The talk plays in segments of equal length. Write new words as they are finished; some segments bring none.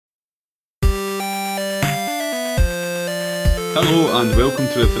Hello and welcome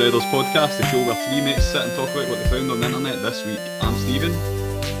to the Threaders podcast, the show where three mates sit and talk about what they found on the internet this week. I'm Stephen.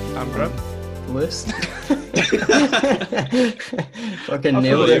 I'm Graham. List. Fucking I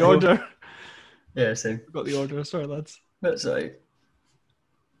nailed forgot it. the order. Yeah, same. Got the order. Sorry, lads. That's right.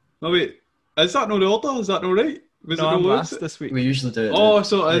 No wait, is that not the order? Is that not right? Was No, it I'm no last loads? this week. We usually do it. Oh,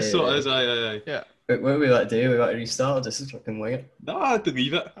 so it is, Yeah, so yeah. it is, aye. Yeah. But what do we want to do? We want to restart. This is fucking wing it. No, I had to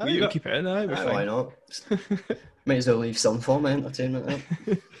leave it. I Leave think it. keep it in. We're Aye, why fine. not? Might as well leave some form of entertainment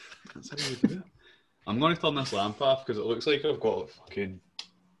out. That's how we do it. I'm going to turn this lamp off because it looks like I've got fucking...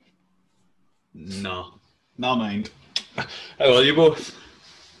 Nah. Nah, mind. How are you both?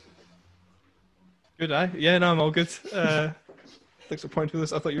 Good, aye. Yeah, no, I'm all good. Thanks for pointing to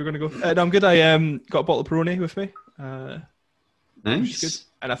this. I thought you were going to go. No, I'm good. I got a bottle of Peroni with me, which is good. Nice.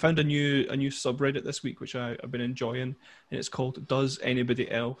 And I found a new subreddit this week, which I've been enjoying, and it's called "Does Anybody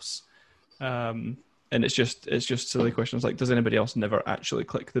Else?" And it's just silly questions like, does anybody else never actually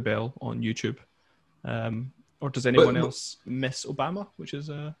click the bell on YouTube, or does anyone else miss Obama? Which is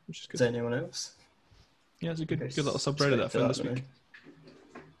good. Is anyone else? Yeah, it's a good Okay, little subreddit that I found this now. week.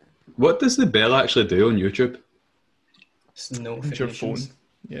 What does the bell actually do on YouTube? It's It's your phone. notifications.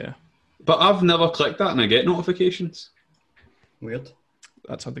 Yeah, But I've never clicked that and I get notifications. Weird.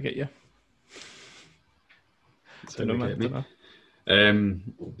 that's how they get you. That's Don't know, how they man. get Don't me.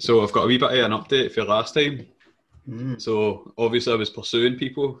 know. So I've got a wee bit of an update for last time. Mm. So obviously I was pursuing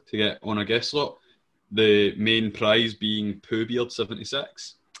people to get on a guest slot. The main prize being Pooh Beard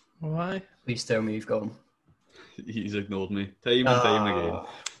 76. Why? Please tell me you've got them. He's ignored me time and time again. Ah,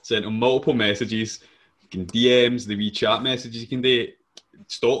 Sent him multiple messages, fucking DMs, the wee chat messages you can do,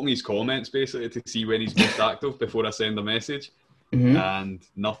 stalking his comments basically to see when he's most active before I send a message, mhm. and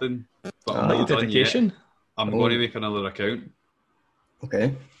nothing. But I'm Ah. not Your done yet. dedication. I'm Oh. going to make another account.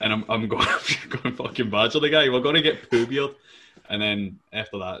 Okay. And I'm going to fucking badger the guy. We're going to get Pooh Beard. And then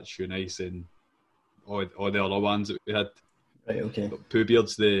after that, Shoe Nice and all the other ones that we had. Right, okay. But Pooh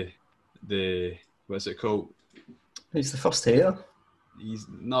Beard's the what's it called? He's the first hater. He's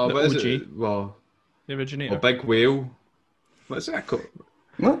no, The what is OG. it? Well, The originator. a big whale. What's that called?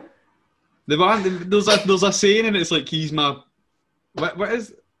 What? The one there's a saying and it's like he's my what is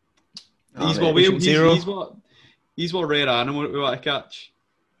he's Ah, my right. whale. Agent Zero. He's what rare animal that we want to catch.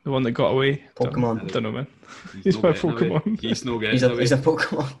 The one that got away. Pokemon. Don't know, man. He's no my getting away. Pokemon. He's no He's getting away. a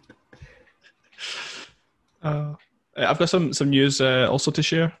Pokemon. I've got some news also to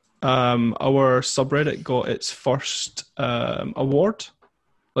share. Our subreddit got its first award,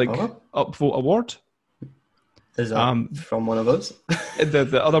 like Oh. upvote award. Is that from one of us?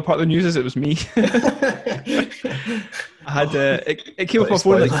 The other part of the news is it was me. I had it came up on my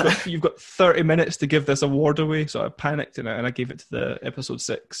phone like you've got 30 minutes to give this award away, so I panicked and I gave it to the episode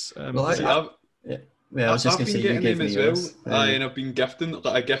 6. Well, See, Yeah, I was just I've going to been say you getting gave them me as yours. well. Aye, and I've been gifting. Like,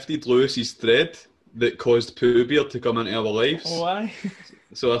 I gifted Lewis his thread that caused Pooh Beard to come into our lives. Why?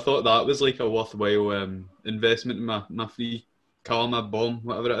 So I thought that was like a worthwhile investment in my free karma bomb,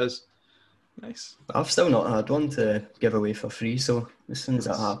 whatever it is. Nice. I've still not had one to give away for free, so as soon as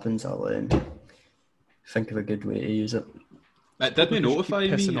that happens, I'll think of a good way to use it. It didn't Keep notify me.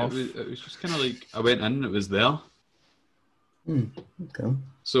 pissing off. It was just kind of like I went in and it was there. Okay.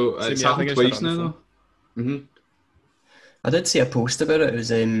 So Same, it's yeah, I happened think I said twice it on now, the though. I did see a post about it. It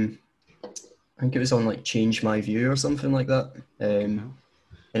was I think it was on like Change My View or something like that. And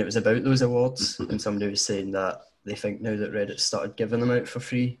it was about those awards, and somebody was saying that they think now that Reddit started giving them out for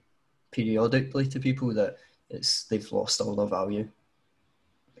free periodically to people that they've lost all their value.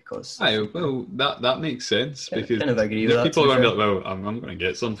 Because Aye, well, that makes sense I because kind of agree with that. people to are be going to be fair. like, well, I'm going to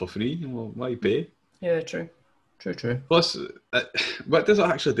get some for free. Well, why pay? Yeah, true. Plus, what does it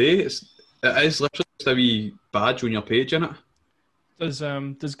actually do? It is literally just a wee badge on your page, innit?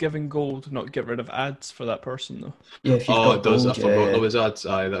 Does giving gold not get rid of ads for that person though? Yeah, if you've Oh, got it does. gold, I forgot yeah. there was ads.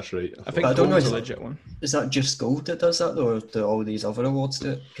 Aye, that's right. I think I don't know gold's if a it- legit one. Is that just gold that does that, or do all these other awards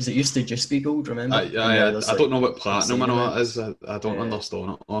do it? Because it used to just be gold, remember? I And now there's, don't like, know what platinum and all that events. is. I don't Yeah.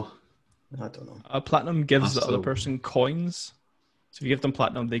 understand it. Oh, I don't know. Platinum gives the That's other the- person coins. So if you give them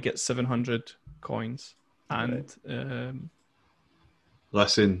platinum, they get 700 coins and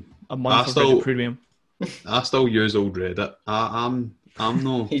listen, a month of still- Reddit Premium. I still use old Reddit. I'm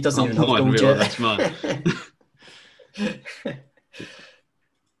no. He doesn't I'm even have not gold unreal, yet. this man.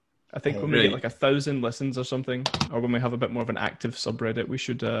 I think when we get like 1,000 listens or something, or when we have a bit more of an active subreddit, we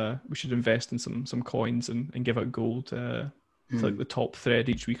should invest in some coins and give out gold to like the top thread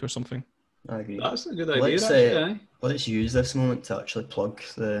each week or something. I agree. That's a good idea. Let's, Actually, aye. Let's use this moment to actually plug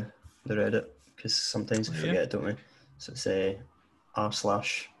the Reddit, because sometimes we forget, don't we? So it's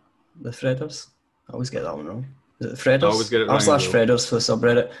r/the threaders. I always get that one wrong. Is it the Fredders? I always get it wrong r slash as well. Fredders for the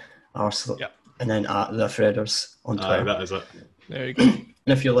subreddit. Yeah. And then at the Fredders on Twitter. That is it. There you go. And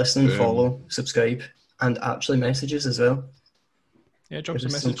if you're listening, Boom. follow, subscribe, and actually messages as well. Yeah, drop Give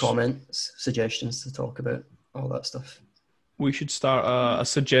us a us some message. comments, suggestions to talk about, all that stuff. We should start a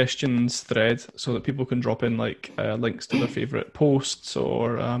suggestions thread so that people can drop in like links to their favorite posts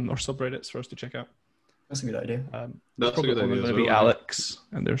or subreddits for us to check out. That's a good idea. That's a Probably good idea going as to be well. Alex,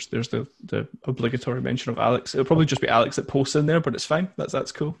 and there's the obligatory mention of Alex. It'll probably just be Alex that posts in there, but it's fine.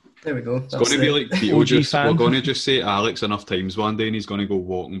 That's cool. There we go. It's going to be like Tito. OG We're fan. going to just say Alex enough times one day, and he's going to go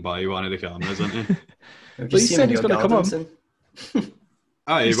walking by one of the cameras, isn't he? But he said he's gonna come on.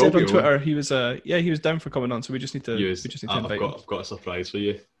 Aye, He he will said be on Twitter he was he was down for coming on, so we just need to invite him. I've got a surprise for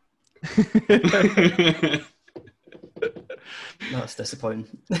you. That's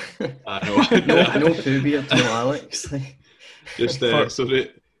disappointing. I know. no Pooh Beard, no Alex. Just so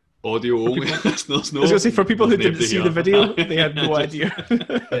that audio only listeners know. I was going to say, for people who There's didn't see nobody the here. video, they had no idea.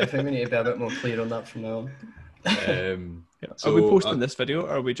 I think we need to be a bit more clear on that from now on. Are we posting this video, or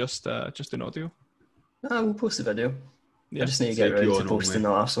are we just in audio? We'll post the video. Yeah, I just need to get around CQ to on posting only.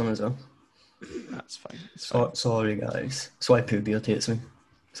 the last one as well. that's fine. It's fine. Sorry, guys. That's why Pooh Beard hates me.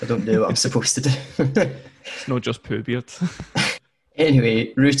 So I don't do what I'm supposed to do. It's not just Pooh Beard.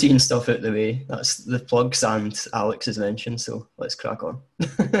 Anyway, routine stuff out the way. That's the plugs and Alex's mentioned, so let's crack on.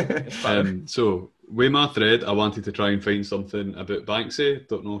 So, with my thread, I wanted to try and find something about Banksy.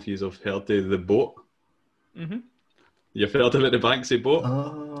 Don't know if you've heard of the boat. Mm-hmm. You've heard about the Banksy boat?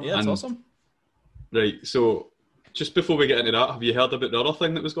 Yeah, that's And- awesome. Right, so just before we get into that, have you heard about the other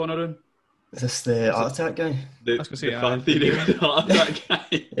thing that was going around? Is this the art attack guy? The, was gonna say, the fan theory of the heart attack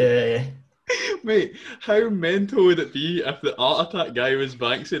guy? Yeah. Mate, how mental would it be if the art attack guy was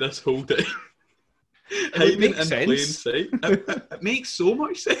Banksy this whole time? Hiding make in sense. plain sight. It makes so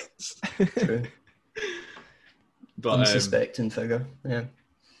much sense. True. But Unsuspecting figure, yeah.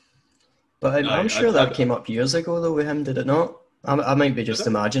 But Aye, I'm sure I- that came up years ago though with him, did it not? I might be just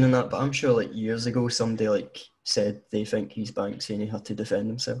imagining that, but I'm sure like years ago somebody like said they think he's Banksy and he had to defend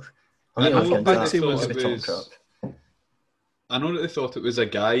himself. I might I look know into Banksy that. was- Maybe talk crap. I know that they thought it was a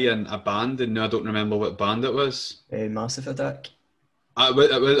guy in a band, and now I don't remember what band it was. Massive Attack. It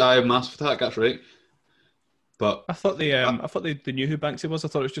was Massive Attack, that's right. But I thought they knew who Banksy was. I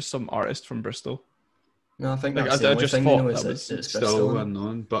thought it was just some artist from Bristol. No, I think Like, that's I the only just thing thought you know is that that was it's still Bristol.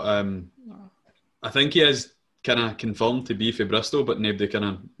 unknown. But I think he is kind of confirmed to be for Bristol, but nobody kind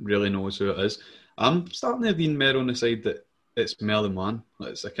of really knows who it is. I'm starting to lean more on the side that it's more than one.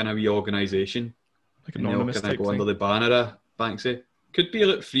 It's a kind of wee organisation. Like And they'll anonymous kind of type go under thing. the banner of Banksy. Could be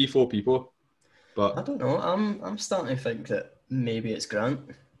like 3-4 people. I But don't know. I'm starting to think that maybe it's Grant,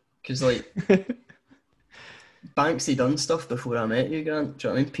 because like Banksy done stuff before I met you, Grant. Do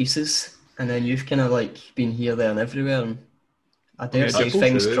you know what I mean? Pieces, and then you've kind of like been here, there, and everywhere. And I dare Yeah, say that's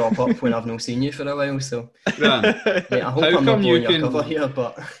things true. crop up when I've not seen you for a while. So Grant, yeah, I hope How I'm not come you blowing your can- cover here,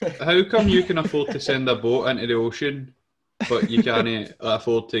 but how come you can afford to send a boat into the ocean, but you can't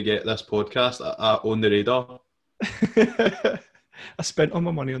afford to get this podcast on the radar? I spent all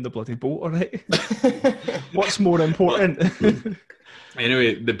my money on the bloody boat, alright? What's more important?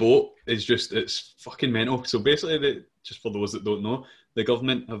 Anyway, the boat is it's fucking mental. So basically, just for those that don't know, the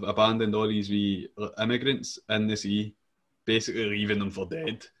government have abandoned all these wee immigrants in the sea, basically leaving them for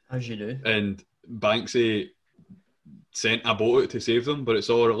dead. as you do. And Banksy sent a boat out to save them, but it's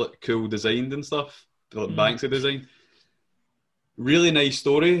all like cool designed and stuff, like Banksy design. Really nice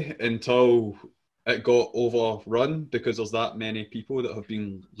story until it got overrun because there's that many people that have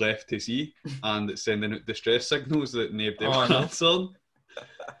been left to sea and it's sending out distress signals that nobody Oh, will no. answer.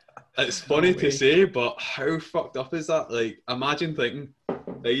 It's funny way. to say, but how fucked up is that? Like, imagine thinking,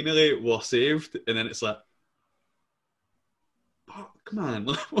 finally we're saved, and then it's like, fuck man,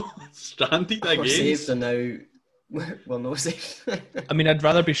 stranded We're again. saved and now we're not safe. I mean, I'd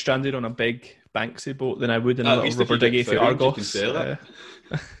rather be stranded on a big Banksy boat than I would in a At little least if rubber you get diggy for found, you Argos. can sell it.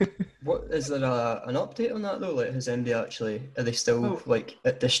 What is there an update on that though? Like, has anybody actually? Are they still Oh. like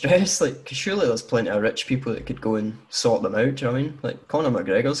at distress? Like, 'cause surely there's plenty of rich people that could go and sort them out. Do you know what I mean? Like Conor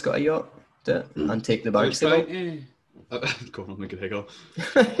McGregor's got a yacht, and take the I Banksy was trying boat. to... Conor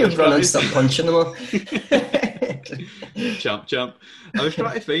McGregor. He'll run and start punching them all. champ. I was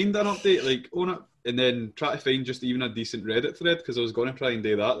trying to find an update, like, on it, and then try to find just even a decent Reddit thread, because I was going to try and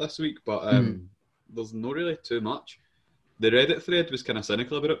do that this week, but there's not really too much. The Reddit thread was kind of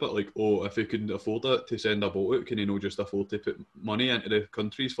cynical about it, but like, oh, if you couldn't afford it to send a boat out, can you not just afford to put money into the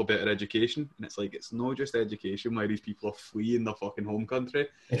countries for better education? And it's like, it's not just education why these people are fleeing their fucking home country.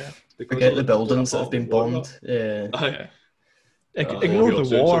 Yeah. Because Forget of the buildings that have apartment been water. bombed. Yeah. Aye. Yeah. Oh, Ignore we are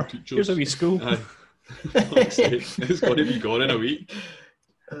the war. censored teachers. Here's a wee school. Aye. Fuck's sake, it's got to be gone in a week.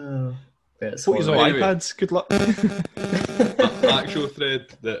 Yeah, it's Put you on Anyway. iPads. Good luck. Actual thread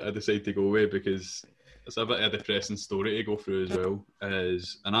that I decided to go with, because it's a bit of a depressing story to go through as well,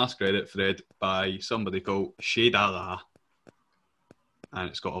 is an Ask Reddit thread by somebody called Shade Allah, and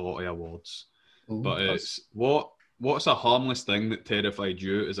it's got a lot of awards. Ooh, But it's what's a harmless thing that terrified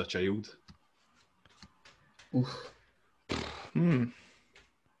you as a child? oof.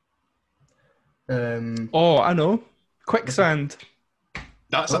 Oh, I know. Quicksand.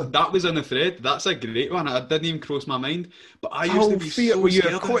 That was in the thread. That's a great one. It didn't even cross my mind. But I used How to be fear so were you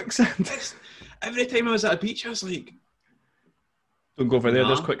scared of of quicksand? this. Every time I was at a beach, I was like, Don't go over there. Nah.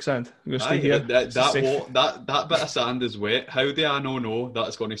 There's quicksand. I'm gonna aye, stay here. that This is safe. that bit of sand is wet. How do I know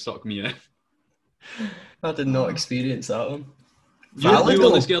that's going to suck me in? I did not experience that one. You Valid were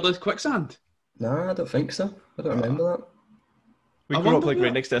though. scared of quicksand? Nah, I don't think so. I don't remember that. We I grew up wonder like what-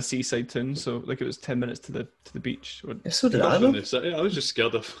 right next to a seaside town, so like it was 10 minutes to the beach. Or- Yeah, so did I Up in though. the city, I was just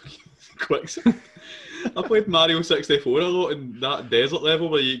scared of quicksand. I played Mario 64 a lot in that desert level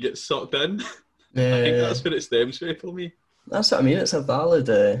where you get sucked in. I think Yeah, that's where it stems from for me. that's what I mean. It's a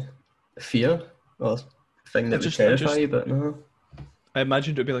valid fear or thing that would terrify you, but no. I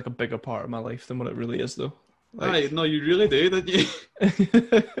imagined it would be like a bigger part of my life than what it really is, though. Aye, no, you really do, didn't you?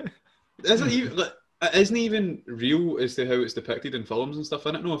 It isn't even real as to how it's depicted in films and stuff,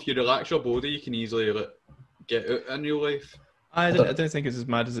 innit? No, if you relax your body, you can easily get out in real life. I don't think it's as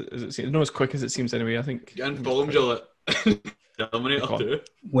mad as it seems. Not as quick as it seems anyway. I think. In films, you're like Terminator Go on. 2.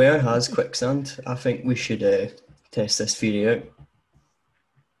 Where has quicksand? I think we should test this theory out.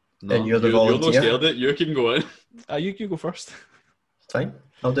 No, And you're the you're not volunteer. scared of it. You can go in. You go first. Fine,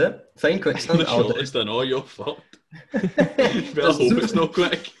 I'll do it. Fine, quicksand, The I'll do it. shortest and all, you're fucked. You better hope it's not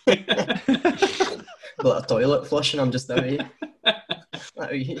quick. Like a toilet flush and I'm just out here. That'd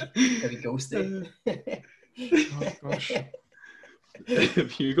be ghosty. Oh gosh.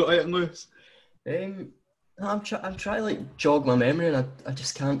 Have you got it loose? I'm trying to like jog my memory, and I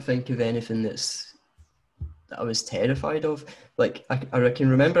just can't think of anything that I was terrified of. Like I can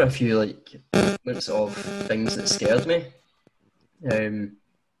remember a few like moments of things that scared me.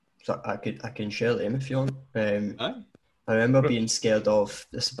 So I can share them if you want. Aye. I remember being scared of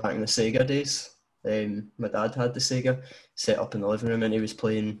this back in the Sega days. My dad had the Sega set up in the living room, and he was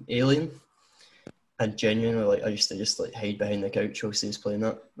playing Alien. And genuinely, like I used to just like hide behind the couch whilst he was playing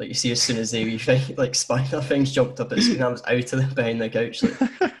that. Like you see, as soon as the wee thing, like spider things jumped up at the screen, I was out of behind the couch,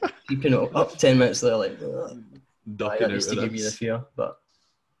 like keeping it up. 10 minutes later, like Ducking that used out to of give you the this. fear. But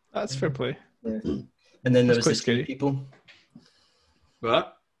That's fair play. yeah. And then there That's was the quite tree scary. people.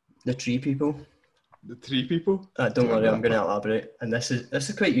 What? The tree people. The three people? Don't worry, I'm going to elaborate. And this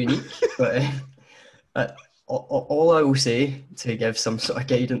is quite unique. But all I will say to give some sort of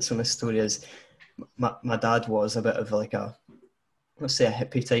guidance on this story is my dad was a bit of like let's say a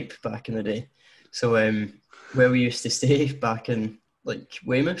hippie type back in the day. So where we used to stay back in like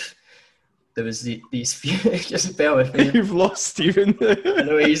Weymouth, there was these few, just bear with me. You've lost Stephen. I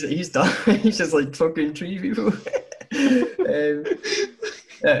know he's done. He's just like fucking tree people.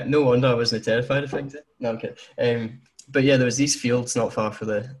 No wonder I wasn't terrified of things. No, okay. But yeah, there was these fields not far from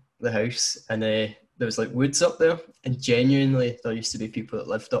the house, and there was like woods up there, and genuinely there used to be people that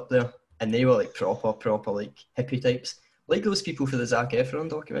lived up there, and they were like proper like hippie types, like those people for the Zac Efron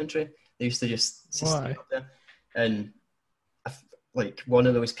documentary. They used to just stay Why? up there, and like one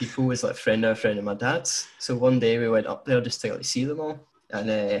of those people was like a friend of my dad's. So one day we went up there just to like see them all, and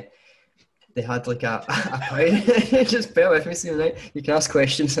they had like a pirate. Just bear with me, Stephen, right? You can ask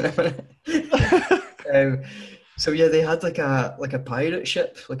questions in a minute. So yeah, they had like a pirate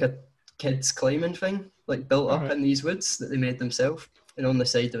ship, like a kids climbing thing, like built up Alright. in these woods that they made themselves. And on the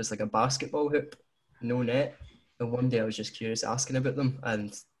side there was like a basketball hoop, no net. And one day I was just curious, asking about them,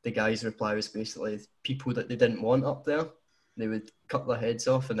 and the guy's reply was basically people that they didn't want up there, they would cut their heads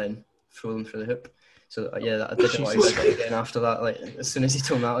off and then throw them through the hoop. So yeah, I didn't want to go again after that. Like as soon as he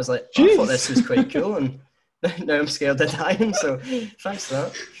told me that, I was like, I thought this was quite cool, and now I'm scared of dying. So thanks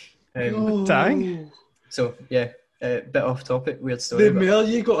for that. Dang. So yeah, bit off topic, weird story. The but, more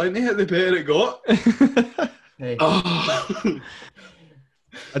you got into it, the better it got. hey, Oh.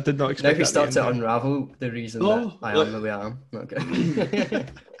 I did not now expect we that. start at to the end unravel the reason Oh, that I look. am the way I am. Okay.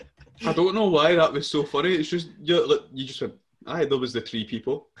 I don't know why that was so funny. It's just you just went, aye, there was the three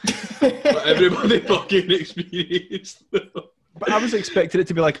people. But everybody fucking experienced them. But I was expecting it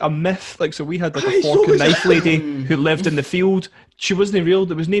to be like a myth. Like, so we had like Aye, a so fork and was knife I. lady who lived in the field. She wasn't real.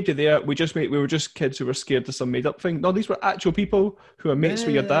 There was nobody there. We were just kids who were scared of some made up thing. No, these were actual people who are mates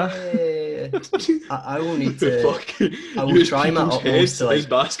with your dad. I will need The to. fuck? I will Use try my people's utmost heads to, like- as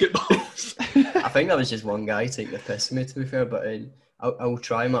basketballs. I think that was just one guy taking the piss with me, to be fair, but I'll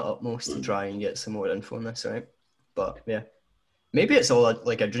try my utmost to try and get some more info on this, right? But yeah, maybe it's all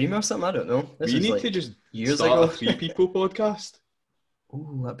like a dream or something, I don't know. This We was need like to just years start ago. a 3 people podcast.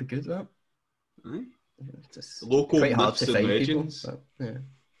 Oh, that'd be good, that. Aye. It's just Local quite hard myths to and find people. legends. But, yeah.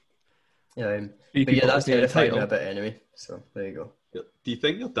 Yeah, Three but yeah, people that's is the terrified me title. a bit anyway, so there you go. Do you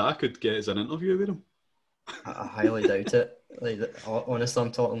think your dad could get us an interview with him? I highly doubt it. Like, honestly,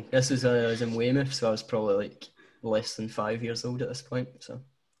 I'm talking. This was I was in Weymouth, so I was probably like less than 5 years old at this point. So,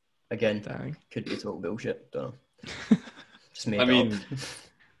 again, Dang. could be total bullshit. Don't know. Just made I it mean, up.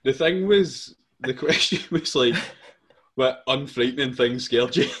 the thing was, the question was like, what unfrightening things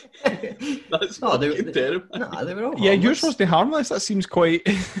scared you? That's No, they- fucking terrible. Nah, they were all Yeah, harmless. yours wasn't harmless. That seems quite.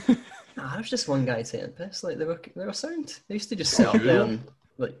 Nah, there was just one guy taking piss. Like they were sound. They used to just sit up there and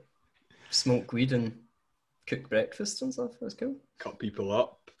like smoke weed and cook breakfast and stuff. It was cool. Cut people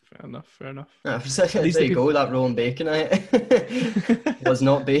up. Fair enough. Fair enough. Nah, there least you they go. That rolling bacon I ate was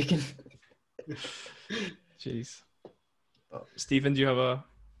not bacon. Jeez. But- Stephen, do you have a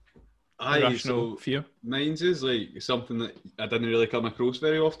Aye, irrational so fear? mine's is like something that I didn't really come across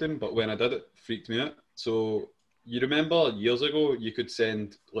very often, but when I did, it freaked me out. So you remember years ago, you could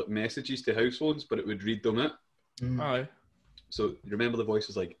send like messages to house phones, but it would read them out. Aye. So you remember the voice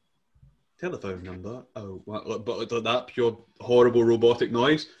was like, telephone number. Oh, what? But like that pure horrible robotic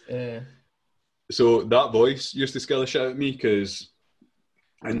noise. Yeah. So that voice used to scare the shit out of me because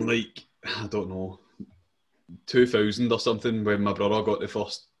in like, I don't know, 2000 or something, when my brother got the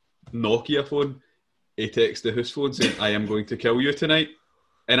first Nokia phone, he texted the house phone saying, I am going to kill you tonight.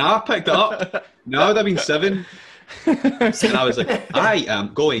 And I picked it up. Now I'd have been 7. And I was like, I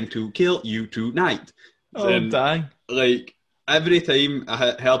am going to kill you tonight. Oh, And, dang. like, every time I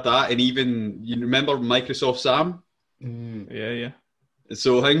heard that, and even, you remember Microsoft Sam? Yeah.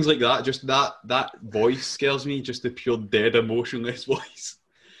 So things like that, just that voice scares me, just the pure dead, emotionless voice.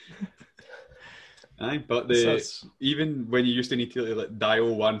 Aye, but even when you used to need to like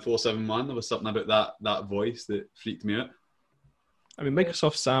dial 1471, there was something about that voice that freaked me out. I mean,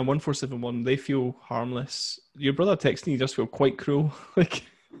 Microsoft Sam 1471, they feel harmless. Your brother texting you just feel quite cruel. Like,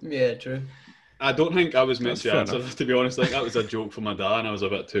 Yeah, true. I don't think I was meant That's to fair answer, enough. to be honest. Like that was a joke for my dad, and I was a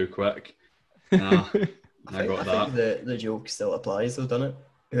bit too quick. Nah, I got I that. think the joke still applies though, doesn't it?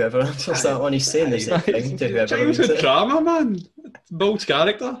 Whoever answers that one, he's saying the same thing to whoever reads Childhood it. drama, man. It builds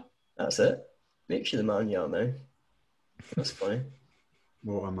character. That's it. Makes you the man you are now. That's funny.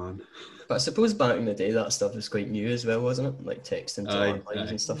 What a man. But I suppose back in the day, that stuff was quite new as well, wasn't it? Like texting to Aye, landlines aye.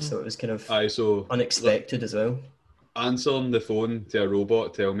 and stuff, so it was kind of Aye, so unexpected as well. answering the phone to a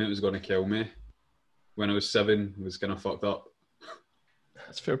robot telling me it was going to kill me when I was 7 was kind of fucked up.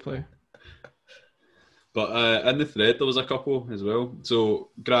 that's fair play. But in the thread, there was a couple as well. So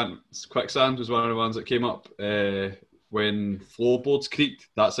Grant, quicksand was one of the ones that came up when floorboards creaked.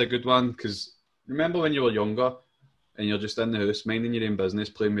 That's a good one because remember when you were younger and you're just in the house minding your own business,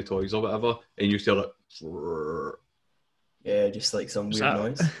 playing with toys or whatever, and you still like, "Frrrr." Yeah, just like some weird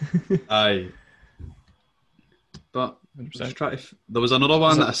noise. Aye. But 100%. there was another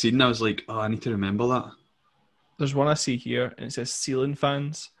one that I seen. And I was like, oh, I need to remember that. There's one I see here, and it says ceiling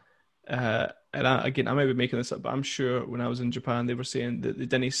fans. And I might be making this up, but I'm sure when I was in Japan, they were saying that they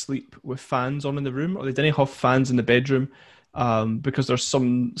didn't sleep with fans on in the room, or they didn't have fans in the bedroom, because there's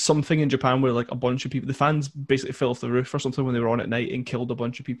something in Japan where like a bunch of people, the fans basically fell off the roof or something when they were on at night and killed a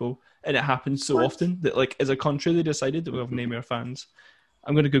bunch of people, and it happens so often that like as a country they decided that we'll have no more fans.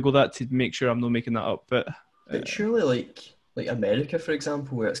 I'm going to Google that to make sure I'm not making that up, but surely, like America, for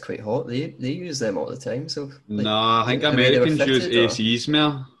example, where it's quite hot, they use them all the time. So like, Nah, I think the way they were Americans use fitted, or- ACs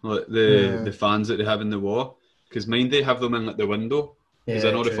more, like the fans that they have in the wall. Because mind they have them in like the window. Because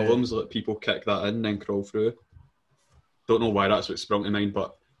I know the true. films, like people kick that in and then crawl through. Don't know why that's what sprung to mind,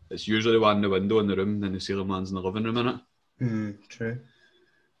 but it's usually one in the window in the room, then the ceiling one's in the living room, innit? True.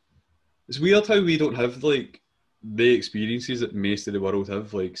 It's weird how we don't have like the experiences that most of the world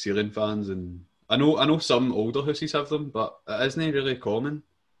have, like ceiling fans, and I know some older houses have them, but it isn't really common.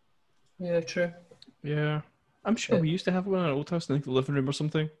 Yeah, true. yeah, I'm sure we used to have one in our old house, I think the living room or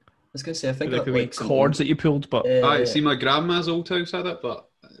something. I was gonna say, I think Like that the wee like some cords that you pulled, but I see my grandma's old house had it, but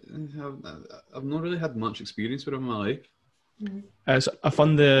I've not really had much experience with it in my life. So I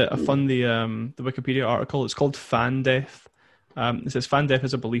found the Wikipedia article. It's called fan death. It says fan death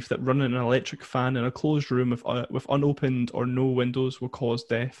is a belief that running an electric fan in a closed room with unopened or no windows will cause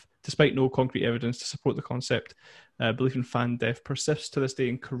death, despite no concrete evidence to support the concept. Belief in fan death persists to this day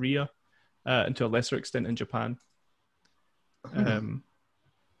in Korea, and to a lesser extent in Japan.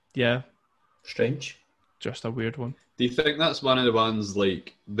 Yeah, strange. just a weird one. Do you think that's one of the ones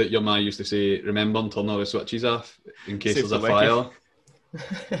like that your ma used to say, remember and turn all the switches off in case Save there's the a fire?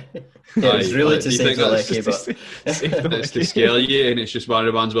 Yeah, it's really to do you save think the that's lecky, just but It's to scare you, and it's just one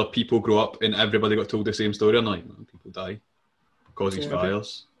of the ones where people grow up and everybody got told the same story, and like, people die, causes Yeah.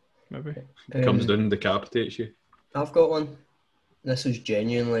 fires, Maybe. comes down and decapitates you. I've got one. This was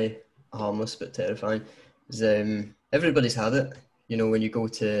genuinely harmless but terrifying. Is everybody's had it. You know, when you go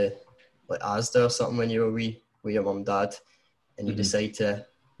to like Asda or something when you were wee with your mum and dad, and you decide to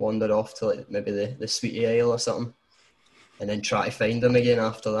wander off to like maybe the sweetie aisle or something, and then try to find them again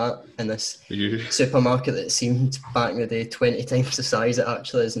after that in this supermarket that seemed back in the day 20 times the size it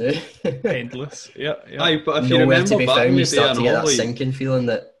actually is now. Endless. Yeah. Aye, but if you Nowhere remember to be back in found. the You day, start to get know, that like, sinking feeling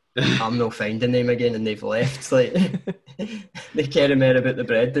that I'm not finding them again and they've left. Like they care more about the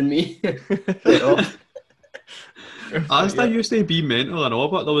bread than me. Right off. Asda used to be mental and all,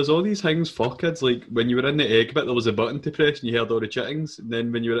 but there was all these things for kids, like when you were in the egg bit there was a button to press and you heard all the chickens, and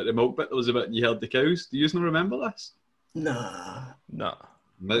then when you were at the milk bit there was a bit and you heard the cows. Do you not remember this? Nah.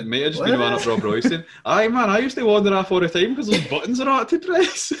 Might have just been one up Rob Royston. Aye man, I used to wander off all the time because those buttons are hard to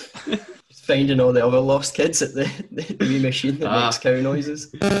press. Finding all the other lost kids at the wee machine that makes cow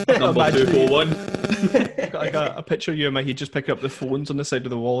noises. Number 241. I got a picture of you in my head just picking up the phones on the side of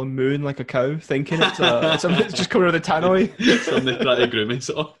the wall and mooing like a cow, thinking it's just coming out of the tannoy. Somebody trying to groom us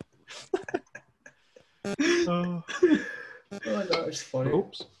off. Oh. Oh, that was funny.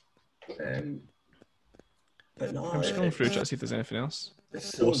 Oops. But no, I'm just going through trying to see if there's anything else. it's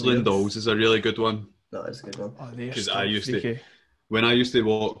so Porcelain weird. dolls is a really good one. That is a good one. Oh, they're 'Cause still I used to- freaky. When I used to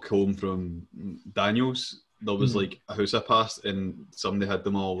walk home from Daniel's, there was like a house I passed and somebody had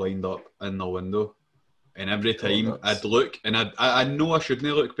them all lined up in the window. And every time nuts. I'd look, and I know I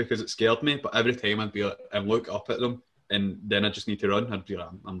shouldn't look because it scared me, but every time I'd be like, I'd look up at them, and then I just need to run. I'd be like,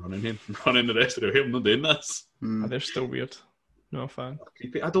 I'm running here. I'm running the rest of the way. I'm not doing this. Oh, they're still weird. No fan.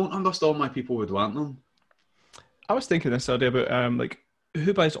 Creepy. I don't understand why people would want them. I was thinking this other day about like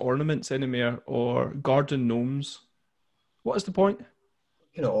who buys ornaments anymore or garden gnomes. What is the point?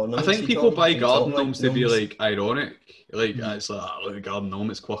 Kind of I ornaments think you people talking- buy you garden talking gnomes to be gnomes? like ironic. Like, it's like, look, a garden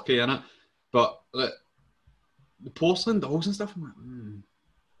gnome, it's quirky, innit? But like, the porcelain dolls and stuff, I'm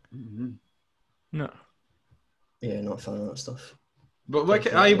like, No. Yeah, not a fan of that stuff. But what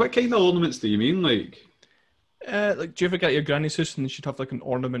kind of ornaments do you mean? Like, Like, do you ever get your granny's house and she'd have like an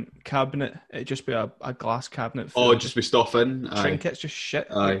ornament cabinet? It'd just be a glass cabinet full of just be stuff in? Aye. trinkets, just shit.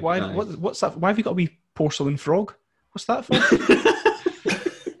 Aye, Like, why? aye. What's that? Why have you got a wee porcelain frog? What's that for?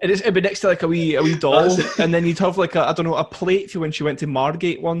 It'd be next to like a wee doll, and then you'd have like a plate for when she went to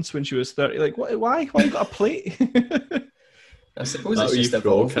Margate once when she was 30. Like, what? Why you got a plate? I suppose That it's wee just frog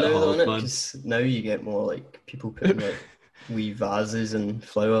evolved hit now, hard, isn't it? man. Because now you get more like people putting like wee vases and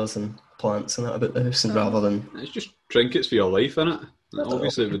flowers and plants and that about the house, and rather than It's just trinkets for your life, innit? don't know.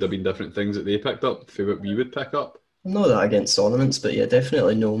 Obviously, it would have been different things that they picked up for what we would pick up. I'm not that against ornaments, but yeah,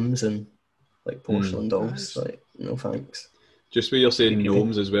 definitely gnomes and like porcelain dolls. Like, no thanks. Just where you're saying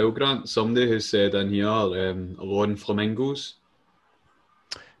gnomes as well, Grant, somebody has said in here, lawn flamingos.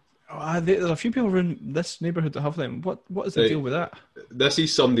 There's a few people in this neighbourhood that have them. What is the Right. deal with that? This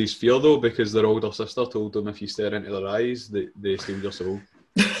is somebody's fear though, because their older sister told them if you stare into their eyes, they steal your soul.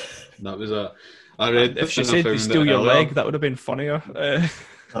 That was I read If she this and I said they found steal it your earlier. leg, that would have been funnier.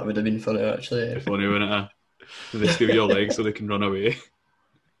 That would have been funny, actually. Funny, wouldn't it? They steal your leg so they can run away.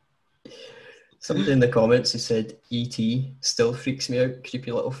 Somebody in the comments who said E.T. still freaks me out,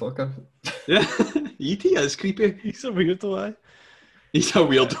 creepy little fucker. Yeah, E.T. is creepy. He's a weirdo, eh? He's a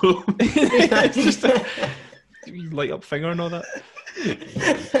weirdo. Just you light up finger and all that.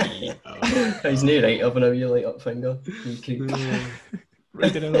 He's no right up and a wee light up finger. You creep.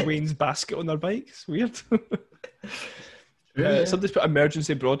 Riding in a Wayne's basket on their bike. It's weird. Yeah. Somebody's put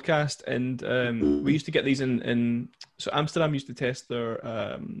emergency broadcast, and we used to get these in. So Amsterdam used to test their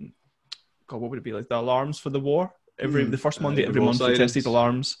God, what would it be like? The alarms for the war. The first Monday every war month they sirens. tested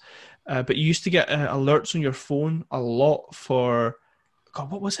alarms. But you used to get alerts on your phone a lot for. God,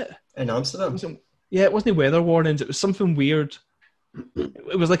 what was it? In Amsterdam? Yeah, it wasn't weather warnings. It was something weird.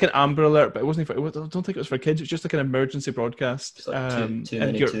 It was like an Amber Alert, but it wasn't. I don't think it was for kids. It was just like an emergency broadcast. It's like too and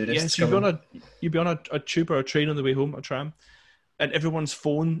many you're- tourists yeah, so coming. you'd be on a tube or a train on the way home, a tram, and everyone's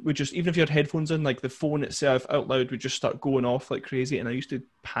phone would just, even if you had headphones in, like the phone itself out loud would just start going off like crazy, and I used to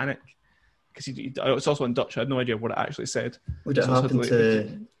panic because it's also in Dutch. I had no idea what it actually said. Would it So I had happen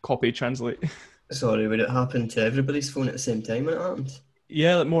to... copy translate? Sorry, would it happen to everybody's phone at the same time when it happened?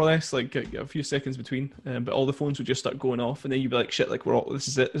 Yeah, like more or less, like a few seconds between, but all the phones would just start going off, and then you'd be like, "Shit, like this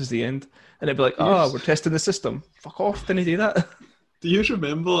is it, this is the end," and it'd be like, "Oh, we're testing the system. Fuck off! Didn't he do that?" Do you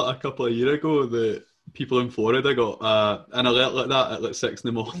remember a couple of years ago that people in Florida got an alert like that at like 6 in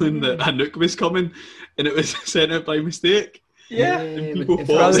the morning that a nuke was coming, and it was sent out by mistake. Yeah, people in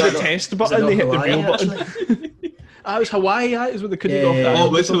thought rather fact, than was the that test not- button, was they it hit the not real Hawaii, button. actually? It was Hawaii, that is what they couldn't Yeah, go off that. yeah, Oh, island it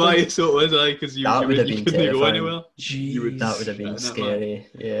or was something. Hawaii, so it was because you That would have you been couldn't go terrifying. anywhere. Jeez. That would have been Shitting it, man. scary.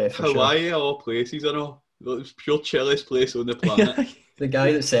 Yeah, for sure. Hawaii, of all places, I know. It was pure chillest place on the planet. The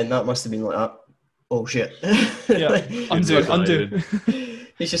guy that sent that must have been like that. Oh shit. Yeah, Like, undo.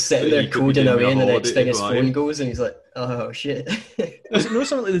 he's just sitting So there he could be coding giving me away, a and the next holiday thing to his Hawaii. phone goes, and he's like, oh shit. Was it no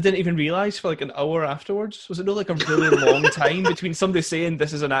something like they didn't even realise for like an hour afterwards? Was it no like a really long time between somebody saying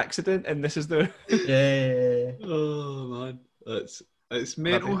this is an accident and this is the Yeah. Oh man, it's That'd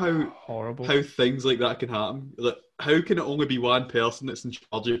mental be how horrible. things like that can happen. Like, how can it only be one person that's in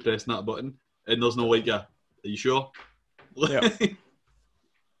charge of pressing that button, and there's no like, are you sure? Yeah.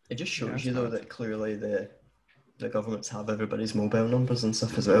 It just Yeah, shows it's you though mad. that clearly the governments have everybody's mobile numbers and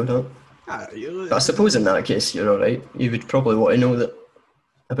stuff as well, don't they? But I suppose in that case you're alright. You would probably want to know that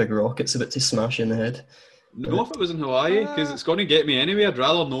a big rocket's about to smash you in the head. No, if it was in Hawaii, because it's going to get me anyway. I'd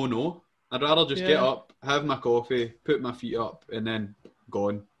rather no. I'd rather just get Yeah. up, have my coffee, put my feet up, and then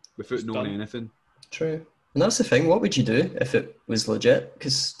gone without Just knowing done. anything. True. And that's the thing, what would you do if it was legit?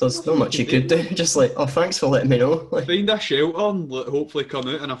 Because there's Nothing not much you you can could do. Just like, oh, thanks for letting me know. Like, Find a shelter and hopefully come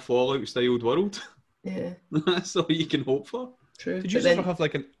out in a Fallout-styled world. yeah, That's all you can hope for. true. Did you But ever have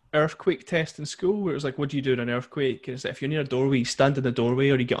like an earthquake test in school where it was like, what do you do in an earthquake? And it's like, if you're near a doorway, you stand in the doorway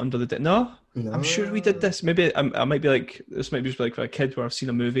or you get under the No, No. I'm sure we did this. Maybe I might be like, this might be just like for a kid where I've seen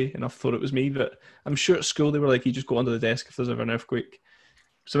a movie and I've thought it was me, but I'm sure at school they were like, you just go under the desk if there's ever an earthquake.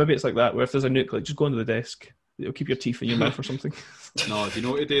 So maybe it's like that, where if there's a nuke, like just go under the desk. It'll keep your teeth in your mouth or something. No, do you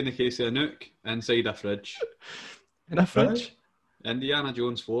know what to do in the case of a nuke? Inside a fridge. In a fridge. Indiana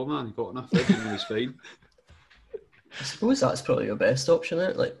Jones 4, man. He got in a fridge and he was fine. I suppose that's probably your best option,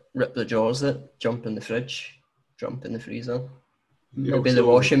 it. Like, rip the drawers out, jump in the fridge, jump in the freezer. You Maybe the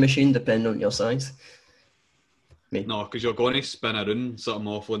also- washing machine, depending on your size. No, because you're going to spin around something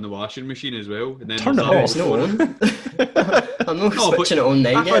awful in the washing machine as well. And then Turn there's it that off. It's no on. I'm not No, but switching it on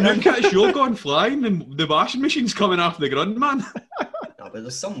then If a getting in. nuke hits, you're going flying and the washing machine's coming off the ground, man. No, but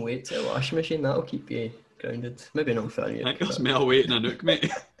there's some weight to a washing machine, that'll keep you grounded. Maybe not for I you. think there's more weight in a nuke, mate.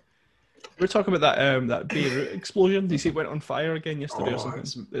 We were talking about that Beirut explosion. Do you see it went on fire again yesterday or Oh,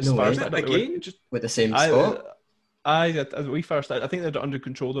 something? it's- no way. started out, Again? it just With the same spot. as we first started, I think they had it under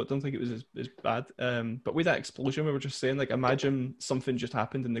control though. I don't think it was as bad. But with that explosion, we were just saying, like, imagine something just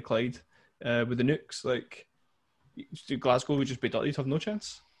happened in the Clyde with the nukes. Like, Glasgow would just be done. You'd have no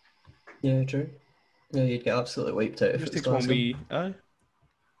chance. Yeah, true. Yeah, you'd get absolutely wiped out It if just it was takes one Glasgow.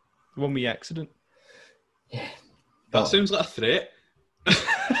 one wee accident. That sounds like a threat.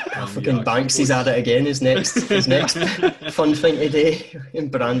 Fucking Banksy's at it again. His next fun thing today in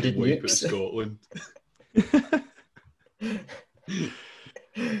branded Wipe at nukes. Scotland.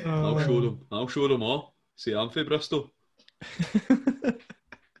 Oh, I'll show them all. See, I'm for Bristol.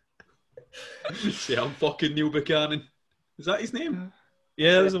 See, I'm fucking Neil Buchanan. Is that his name?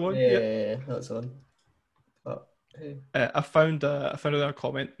 yeah, there's the one. Yeah. Yeah, that's one. But, hey. I found another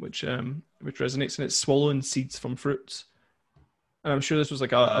comment which resonates, and it's swallowing seeds from fruits. And I'm sure this was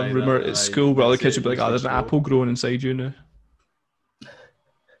like a Aye, rumor that- at aye, school where other that's kids it, would be like, it's "Oh, there's an like apple growing inside you now."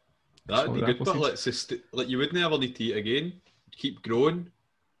 That'd be Swallow good, apple but seeds. like you would never need to eat again. Keep growing,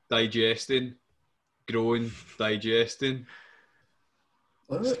 digesting, growing, digesting.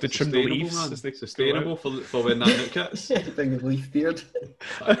 What? They trim the Sustainable, leaves man. as they Sustainable for when that nuke hits. Big leaf beard.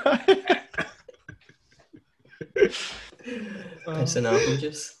 It's an apple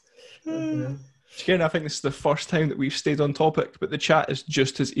juice. Yeah. Again, I think this is the first time that we've stayed on topic, but the chat is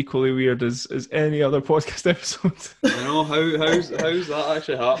just as equally weird as any other podcast episode. I know how's that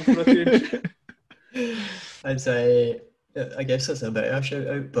actually happened for a change? I'd say, I guess that's a bit of a shout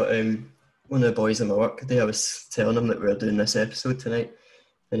out, but one of the boys in my work today, I was telling him that we were doing this episode tonight,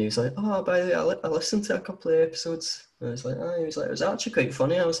 and he was like, "Oh, by the way, I listened to a couple of episodes." And I was like, "Ah," he was like, "It was actually quite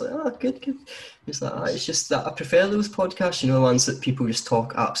funny." I was like, "Oh, good." He's like, "It's just that I prefer those podcasts, you know, the ones that people just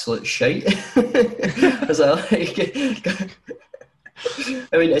talk absolute shite." I was like,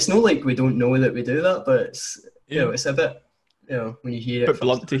 I mean, it's not like we don't know that we do that, but it's, you know, it's a bit, you know, when you hear it. Bit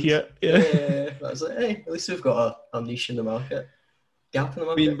blunt to hear. Yeah. Yeah, I was like, hey, at least we've got a niche in the market. Gap in the I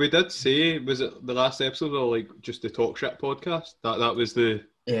market. mean, we did say, was it the last episode or like just the Talk Shit podcast? That was the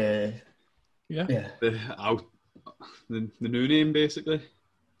Yeah. Yeah. the new name basically.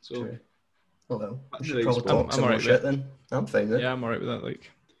 So True. Oh well, we That's should right, probably Scott. talk I'm some more alright with shit then. I'm fine with it. Yeah, I'm alright with that. Like,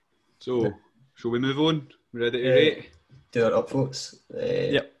 shall we move on? We ready to Yeah. rate? Do our upvotes.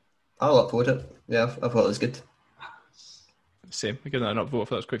 Yep. I'll upvote it. Yeah, I thought it was good. Same. I give that an upvote. I thought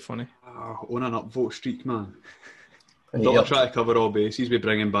that was quite funny. On an upvote streak, man. And Thought I'd try to cover all bases with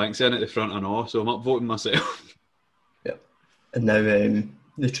bringing Banks in at the front and all, so I'm upvoting myself. Yep. And now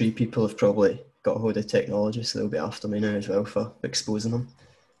the tree people have probably got a hold of technology, so they'll be after me now as well for exposing them.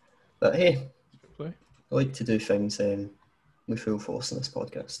 But hey, I like to do things with full force in this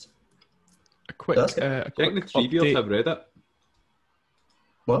podcast. A quick I think the Three Beards have read it.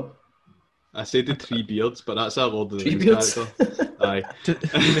 What? I said the Three Beards, but that's a Lord of the Three Rings Beards? character. Aye. Do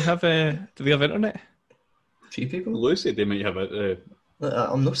they have internet? Tree people? Lucy, they might have it.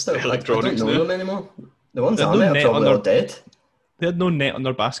 I'm not still. I don't Electronics know now. them anymore. The ones There's I no met are net probably on all dead. They had no net on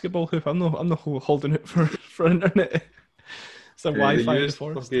their basketball hoop. I'm not holding it for internet. It's a Wi-Fi in the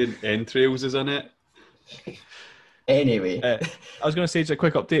forest. Fucking entrails is in it. Anyway. I was going to say, just a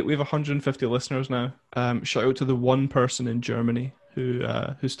quick update. We have 150 listeners now. Shout out to the one person in Germany who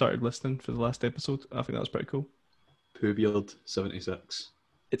started listening for the last episode. I think that was pretty cool. Poohbeard76.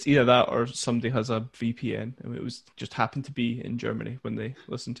 It's either that or somebody has a VPN, and it was just happened to be in Germany when they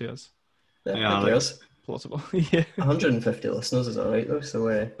listened to us. Yeah, I guess. Plausible. Yeah. 150 listeners is alright though, so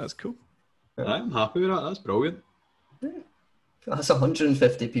That's cool. I'm happy with that. That's brilliant. that's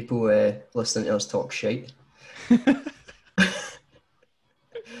 150 people listening to us talk shite.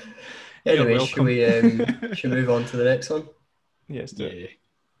 Anyway, You're should we move on to the next one? Yes, do it.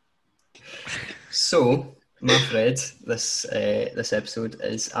 So, my thread this episode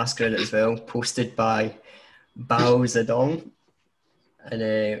is Ask Reddit as well, posted by Bao Zedong, and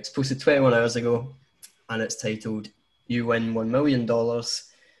it's posted 21 hours ago, and it's titled "You win $1 million,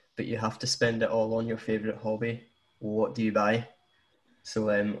 but you have to spend it all on your favourite hobby. What do you buy?" So,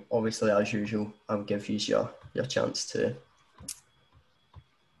 obviously, as usual, I'll give you your chance to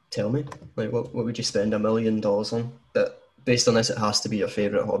tell me, like, what would you spend $1 million on? But based on this, it has to be your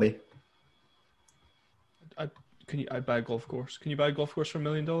favourite hobby. I'd buy a golf course. Can you buy a golf course for $1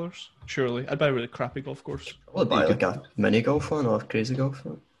 million? Surely. I'd buy a really crappy golf course. I would buy like a mini golf one or a crazy golf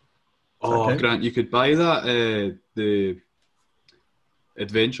one. Oh, Grant, you could buy that, the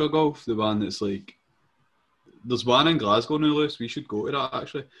adventure golf, the one that's like, there's one in Glasgow now, Lewis. We should go to that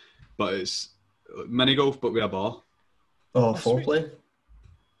actually, but it's mini golf but with a bar. Oh, foreplay?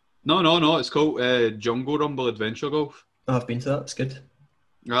 No, it's called Jungle Rumble Adventure Golf. Oh, I've been to that, it's good.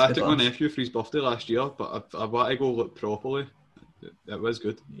 I took my nephew for his birthday last year, but I want to go look properly. It was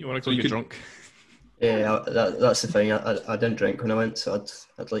good. You want to go get drunk? Yeah, that's the thing. I didn't drink when I went, so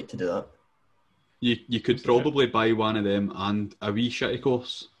I'd like to do that. You could probably buy one of them and a wee shitty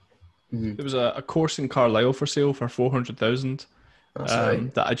course. Mm-hmm. There was a course in Carlisle for sale for 400,000.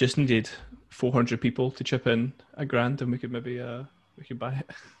 Right. That I just needed 400 people to chip in $1,000, and we could maybe we could buy it.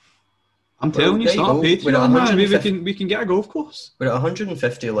 I'm telling you, start Patreon, man. Maybe we can get a golf course. We're at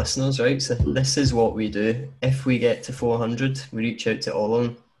 150 listeners, right? So this is what we do. If we get to 400, we reach out to all of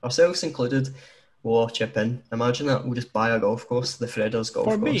them, ourselves included. We'll all chip in. Imagine that. We'll just buy a golf course, the Fredders golf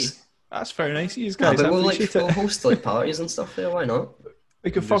course. For me? That's very nice of you Yeah, guys. but I we'll appreciate it. host like parties and stuff there. Why not? We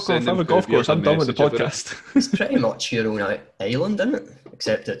could Just fuck off. send Have a them golf Pooh course. I'm done with the Beard a podcast. It's pretty much your own island, isn't it?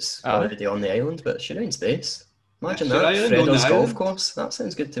 Except it's already on the island, but it's your own space. Imagine It's your that. island on the Fredders golf island. course. That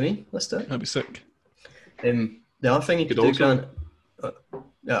sounds good to me. Let's do it. That'd be sick. The other thing you could do, also- Grant.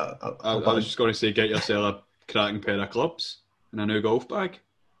 I was just going to say, get yourself a cracking pair of clubs and a new golf bag.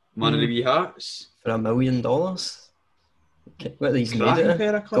 One of the wee hats. For $1 million. Okay, what are these made Cracking out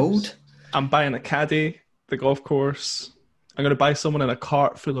pair of? of clubs. Gold? I'm buying a caddy, the golf course. I'm going to buy someone in a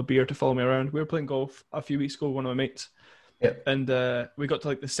cart full of beer to follow me around. We were playing golf a few weeks ago with one of my mates. Yep. And we got to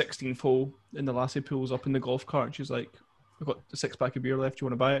like the 16th hole, and the lassie pulls up in the golf cart, and she's like, "I've got the 6-pack of beer left. Do you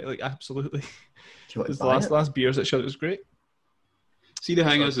want to buy it?" Like, absolutely. Do you want It was to the buy last it? last beers that showed. It was great. See, the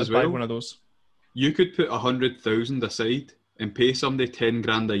thing is I'd as buy well, one of those. you could put 100,000 aside and pay somebody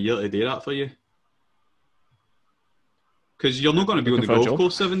 $10,000 a year to do that for you. Because you're not going to be on the Looking for a golf job.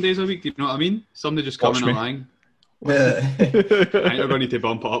 course 7 days a week. Do you know what I mean? Somebody just Watch coming me. along. Yeah. I think you're going to need to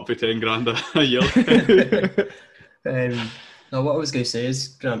bump it up for $10,000 a year. No, what I was going to say is,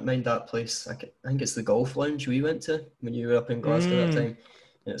 Grant, mind that place. I think it's the golf lounge we went to when you were up in Glasgow that time.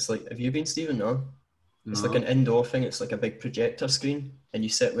 And it's like, have you been, Stephen? No. It's like an indoor thing. It's like a big projector screen, and you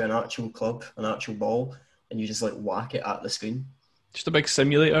sit with an actual club, an actual ball, and you just like whack it at the screen. Just a big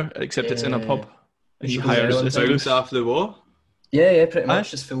simulator, except it's in a Yeah. pub. And It's you just hire like this a bounce booth. off the wall. Yeah, pretty Aye.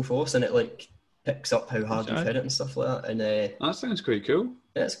 much just full force, and it like picks up how hard you've Aye. hit it and stuff like that. And That sounds quite cool.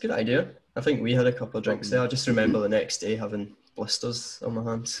 yeah, it's a good idea. I think we had a couple of drinks there. I just remember the next day having blisters on my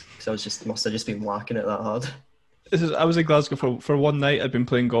hands because must have just been whacking it that hard. I was in Glasgow for one night. I'd been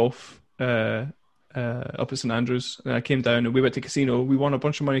playing golf up at St Andrews, and I came down and we went to casino. We won a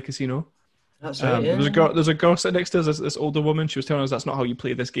bunch of money at casino, That's right. Yeah. There's a girl sitting next to us, this older woman. She was telling us that's not how you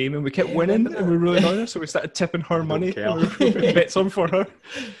play this game, and we kept winning, and we really annoyed her. So we started tipping her money. care. We were putting bets on for her.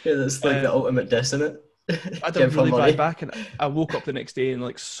 Yeah, that's like the ultimate diss, isn't it? I did really bad back, and I woke up the next day in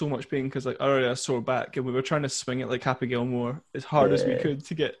like so much pain because like I already had a sore back, and we were trying to swing it like Happy Gilmore as hard as we could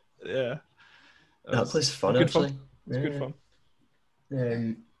to get. Yeah, that place is fun. Good Actually, fun. It's good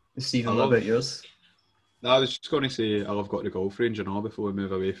fun. Stephen, what about yours? I was just going to say I love going to the golf range and all before we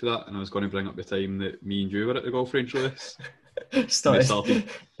move away from that, and I was going to bring up the time that me and you were at the golf range, Lewis. Started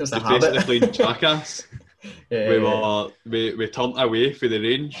basically playing jackass. We turned away for the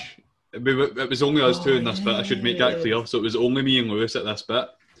range. It was only us two in this bit. I should make that clear. So it was only me and Lewis at this bit.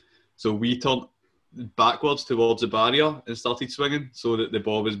 So we turned backwards towards the barrier and started swinging so that the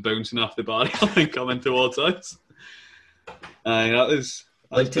ball was bouncing off the barrier and coming towards us. And that was.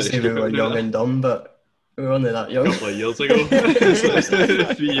 I like to say we were young and dumb, but we were only that young. A couple of years ago.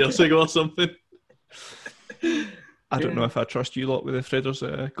 3 years ago or something. I don't know if I trust you lot with the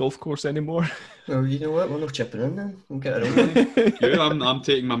Threaders golf course anymore. Well, you know what? We're not chipping in then. We'll get it on. I'm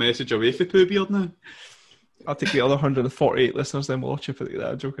taking my message away for Pooh Beard now. I'll take the other 148 listeners, then we'll all chip it like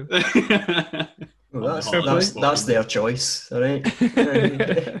that. I'm joking. Well, that's their choice, all right?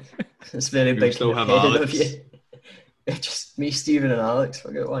 It's very big still have headed Alex. of you. Just me, Stephen, and Alex.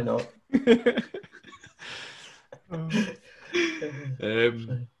 Fuck it, why not?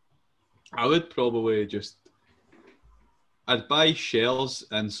 I would probably I'd buy shares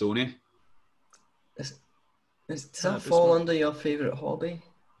in Sony. Does that fall under your favourite hobby?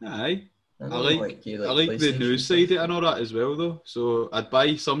 Aye. I like the news side and all that as well, though. So I'd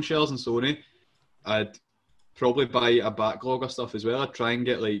buy some shares in Sony. I'd probably buy a backlog of stuff as well. I'd try and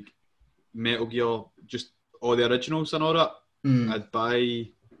get like Metal Gear, just all the originals and all that. I'd buy,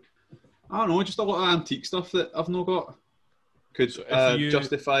 I don't know, just a lot of antique stuff that I've not got. Could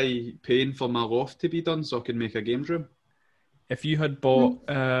justify paying for my loft to be done so I can make a games room. If you had bought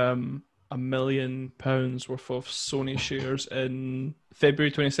 £1 million worth of Sony shares in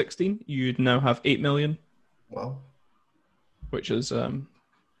February 2016, you'd now have 8 million. Wow. Which is that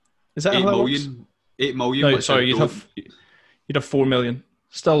 8 million? 8 million. No, sorry, you'd have 4 million.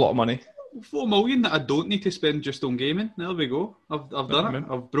 Still a lot of money. 4 million that I don't need to spend just on gaming. There we go. I've done it.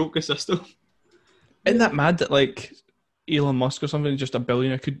 I've broke the system. Isn't that mad that like Elon Musk or something, just a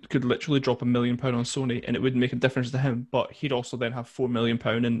billionaire, could literally drop £1 million on Sony and it wouldn't make a difference to him, but he'd also then have £4 million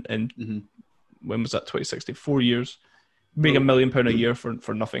in when was that, 2016? 4 years. Make £1 million a year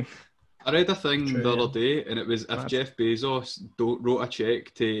for nothing. I read a thing the other day, and it was if Jeff Bezos wrote a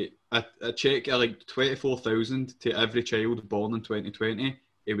check to a check of like 24,000 to every child born in 2020,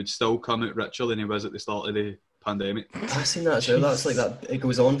 he would still come out richer than he was at the start of the pandemic. I've seen that as well. That's like that. It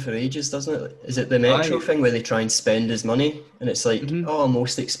goes on for ages, doesn't it? Is it the Metro thing where they try and spend his money, and it's like,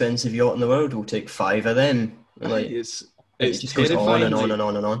 most expensive yacht in the world, we'll take 5 of them. And like it just goes on and on and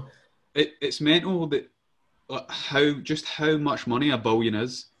on and on. It's mental that how much money $1 billion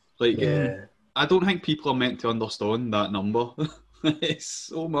is. Like, I don't think people are meant to understand that number. It's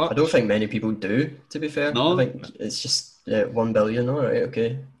so much. I don't think many people do, to be fair. No. I think it's just 1 billion. All right,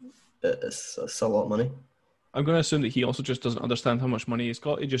 okay. It's a lot of money. I'm going to assume that he also just doesn't understand how much money he's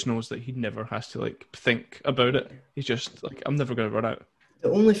got. He just knows that he never has to like think about it. He's just like, I'm never going to run out.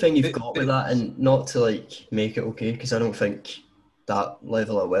 The only thing you've got with that, and not to like make it okay, because I don't think that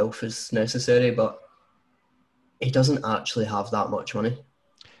level of wealth is necessary, but he doesn't actually have that much money.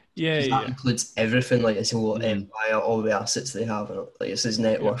 Yeah, that includes everything, like his whole empire, all the assets they have, and like it's his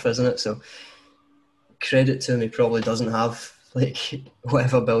net worth, isn't it? So credit to him, he probably doesn't have like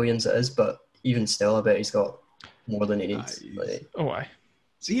whatever billions it is, but even still, I bet he's got more than he needs.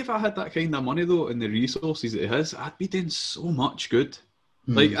 See, if I had that kind of money though, and the resources that he has, I'd be doing so much good.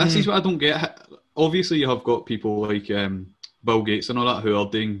 Like, this is what I don't get. Obviously, you have got people like Bill Gates and all that who are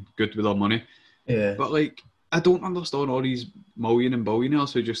doing good with their money. Yeah. But like, I don't understand all these million and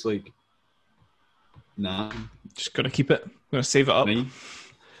billionaires who just like, nah. Just gonna keep it. Gonna save it up. Me.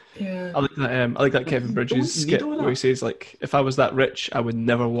 Yeah. I like that Kevin Bridges skit where he says like, if I was that rich, I would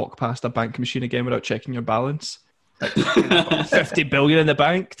never walk past a bank machine again without checking your balance. Like, 50 billion in the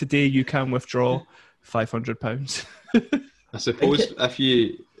bank today. You can withdraw £500. I suppose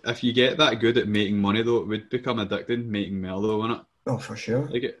if you get that good at making money though, it would become addicting making more though, wouldn't it? Oh, for sure.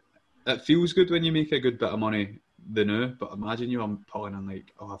 Like it feels good when you make a good bit of money the now, but imagine you are pulling in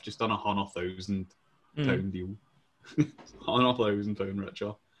like, I've just done £100,000 deal. £100,000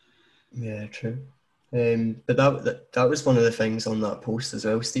 richer. Yeah, true. But that was one of the things on that post as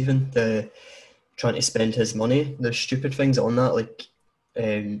well, Stephen. The trying to spend his money, the stupid things on that,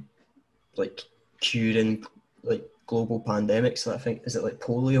 like curing like global pandemic. So I think, is it like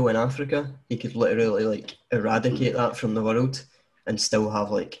polio in Africa? He could literally like eradicate that from the world and still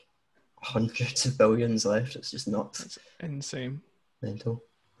have like hundreds of billions left. It's just nuts. That's insane. Mental.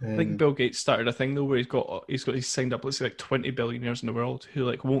 I think Bill Gates started a thing though where he's signed up, let's say, like 20 billionaires in the world who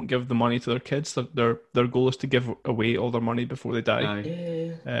like won't give the money to their kids. Their goal is to give away all their money before they die.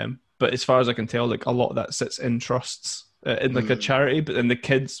 Yeah. But as far as I can tell, like a lot of that sits in trusts in like a charity, but then the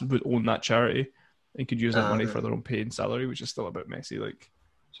kids would own that charity and could use that money for their own pay and salary, which is still a bit messy. Like,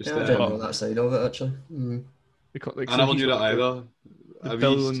 I didn't know that side of it actually. Like, I never knew that either. The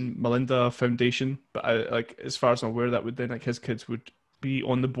Bill and Melinda Foundation, but as far as I'm aware, that would then like his kids would be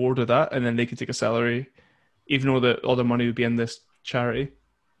on the board of that, and then they could take a salary, even though all the money would be in this charity.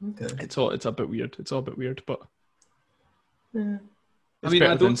 Okay. It's a bit weird. It's all a bit weird, but yeah. It's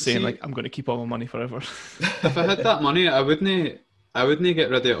better than saying like I'm going to keep all my money forever. If I had that money, I wouldn't get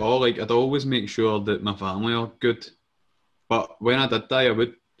rid of it all. Like I'd always make sure that my family are good. But when I did die, I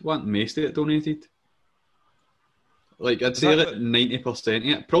would want most of it donated. Like I'd say like 90% of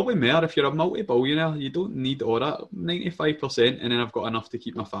it, probably more. If you're a multi-billionaire, you don't need all that. 95%, and then I've got enough to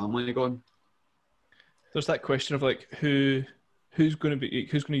keep my family going. There's that question of like who's going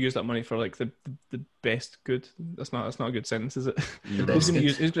to use that money for like the best good. That's not a good sentence, is it? Who's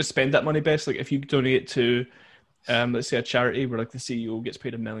going to spend that money best? Like if you donate it to let's say a charity where like the CEO gets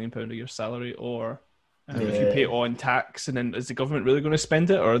paid £1 million a year salary, or if you pay it on tax, and then is the government really going to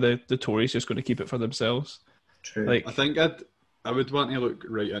spend it, or are the Tories just going to keep it for themselves? True. Like I think I would want to look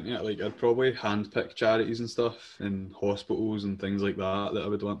right into it. Like I'd probably handpick charities and stuff and hospitals and things like that I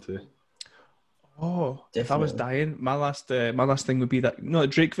would want to. Oh, Definitely. if I was dying, my last thing would be that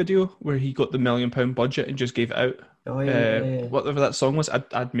Drake video where he got the £1 million budget and just gave it out. Oh yeah. Whatever that song was,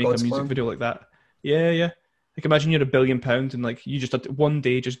 I'd make God's a music Plan. video like that. Yeah. Like imagine you're £1 billion and like you just had to, one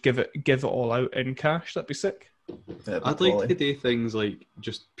day just give it all out in cash. That'd be sick. I'd like to do things like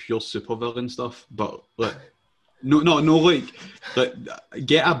just pure supervillain stuff, but like no, like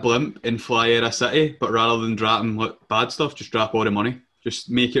get a blimp and fly out a city, but rather than dropping like bad stuff, just drop all the money.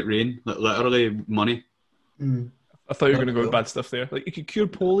 Just make it rain, like literally money. I thought you were going to go with bad stuff there. Like you could cure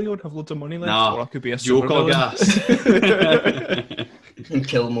polio and have loads of money left, Nah, or I could be a Joker supervillain. gas. And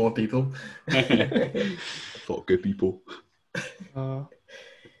kill more people. Fuck good people. But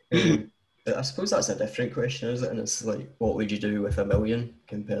I suppose that's a different question, isn't it? And it's like, what would you do with $1 million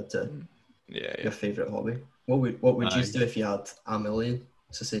compared to your favourite hobby? What would you do if you had $1 million?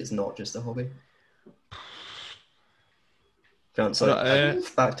 So say it's not just a hobby. Back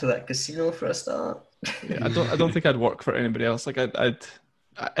to that casino for a start. I don't think I'd work for anybody else. Like if I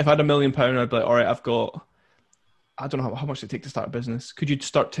had £1 million, I'd be like, all right, I don't know how much it take to start a business. Could you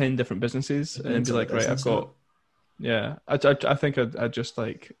start 10 different businesses and then be like, right, I've got. Yeah, I think I'd just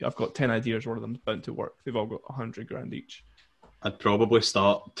like, I've got 10 ideas, one of them's bound to work. They've all got $100,000 each. I'd probably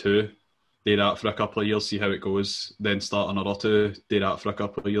start 2, do that for a couple of years, see how it goes, then start another 2, do that for a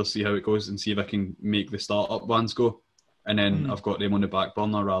couple of years, see how it goes, and see if I can make the startup ones go. And then I've got them on the back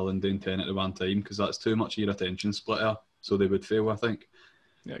burner rather than doing 10 at the one time, because that's too much of your attention splitter, so they would fail, I think.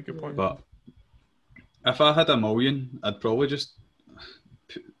 Yeah, good point. But if I had $1 million, I'd probably just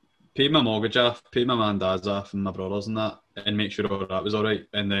pay my mortgage off, pay my mum and dad's off and my brothers and that, and make sure all that was all right.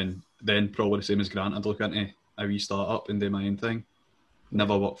 And then probably the same as Grant, I'd look into a wee start-up and do my own thing.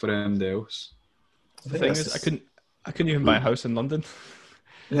 Never work for anybody else. The thing is, I couldn't even buy a house in London.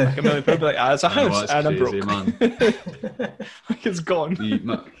 Yeah. Like $1 million, like, it's a house and I'm broke. Man. Like it's gone.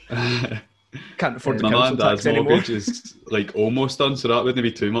 Can't afford the my mum council and dad's tax anymore. mortgage is like almost done, so that wouldn't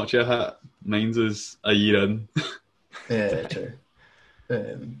be too much of a hit. Mine's is a year in. Yeah, true.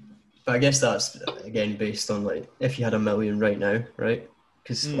 But I guess that's again based on like if you had $1 million right now, right?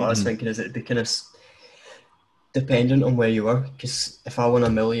 Because what I was thinking is it'd be kind of dependent on where you were. Because if I won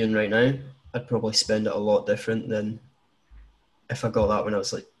 $1 million right now, I'd probably spend it a lot different than if I got that when I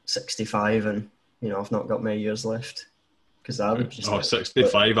was like 65 and I've not got many years left. Because I would just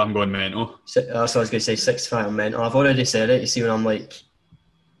 65, I'm going mental. That's what I was going to say. 65, I'm mental. I've already said it. You see, when I'm like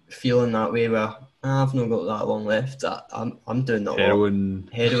feeling that way, where I've not got that long left, I'm doing that. Heroin.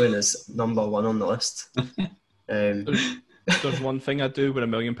 Heroin is number 1 on the list. There's one thing I'd do with £1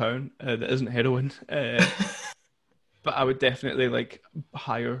 million that isn't heroin, but I would definitely like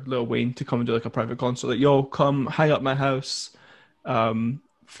hire Lil Wayne to come and do like a private concert. Like, yo, come hang up my house,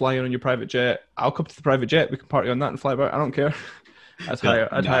 fly in on your private jet. I'll come to the private jet. We can party on that and fly about. I don't care. I'd hire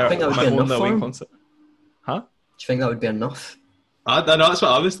my own Lil Wayne concert. Huh? Do you think that would be enough? I know, that's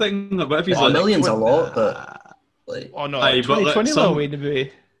what I was thinking. What if he's $1 million's a lot, but like, oh no, aye, 20 but Lil Wayne to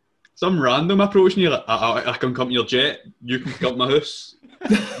be. some random approaching you like, I can come to your jet, you can come to my house.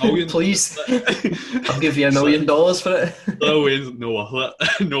 Please, I'll give you $1 million for it. Lil Wayne's no worth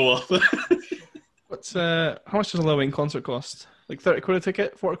it. No worth it. What's how much does a Lil Wayne concert cost? Like 30 quid a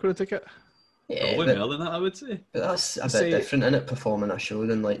ticket, 40 quid a ticket? Yeah, Probably more than that, I would say. but that's a bit different, innit, performing a show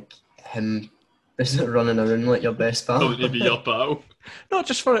than like him running around like your best pal. Don't need to be your pal. No,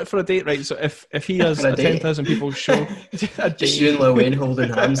 just for a date, right? So if he has For a a date. 10,000 people show, a Just date. you and Lil Wayne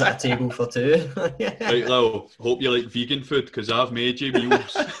holding hands at a table for two. Right, Lil, hope you like vegan food because I've made you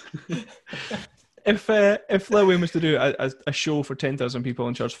meals. If Lil Wayne was to do a show for 10,000 people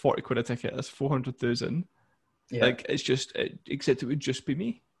and charge 40 quid a ticket, that's 400,000. Yeah. Like it's just, except it would just be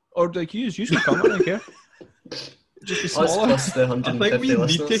me, or like you can come. I don't care. Just be Us smaller. plus the I 150 think we need to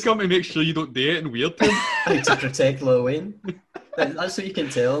listeners. come and make sure you don't do it and weird him. How to protect Lil Wayne. That's what you can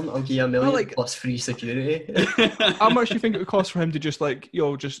tell him. I'll give you $1 million like- plus free security. How much do you think it would cost for him to just like,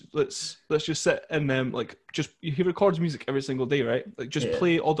 let's just sit and like he records music every single day, right? Like just Yeah.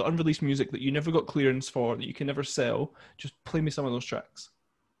 play all the unreleased music that you never got clearance for, that you can never sell. Just play me some of those tracks.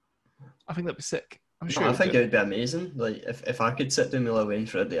 I think that'd be sick. I'm sure. I he'd think do it would be amazing. Like if I could sit down with Lil Wayne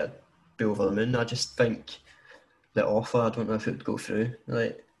for a day, I'd be over the moon. I just think the offer, I don't know if it would go through.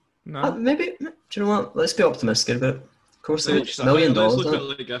 Like No. maybe. Do you know what? Let's be optimistic about it. Of course, Right, it's $1 million. Let's Isn't look at it?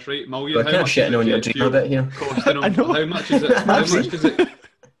 it like this, right? We're Million. kind of shitting on your dream a bit here. Costing him, I know. How much is it?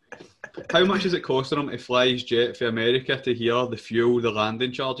 How much is it costing him to fly his jet for America to here, the fuel, the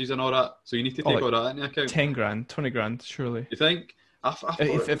landing charges, and all that? So you need to take like all that into account. 10 grand, 20 grand, surely. You think? I thought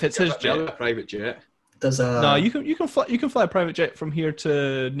If it's his jet. a private jet. There's a No, you can fly a private jet from here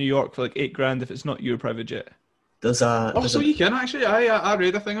to New York for like 8 grand if it's not your private jet. there's a Oh, there's, so a, you can actually. I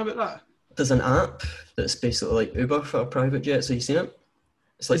read a thing about that. there's an app that's basically like Uber for a private jet. So you seen it?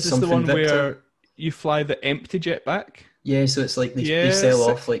 It's like Is this something the one Victor. where you fly the empty jet back? Yeah, so it's like they Yeah, sell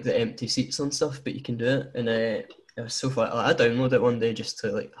sick. off like the empty seats and stuff, but you can do it. And it was so fun. I downloaded it one day just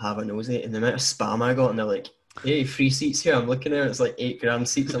to like have a nosy, and the amount of spam I got, and they're like, "Hey, free seats here." I'm looking at it, it's like 8 grand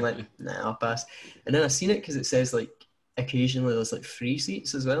seats. I'm like, "Nah, I'll pass." And then I seen it because it says like occasionally there's like free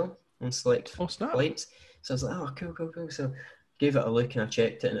seats as well on select Oh, snap. flights. So I was like, "Oh, cool." So gave it a look and I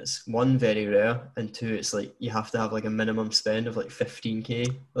checked it, and it's 1, very rare, and 2, it's like you have to have like a minimum spend of like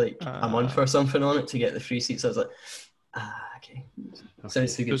 15k like a month or something on it to get the free seats. I was like, okay.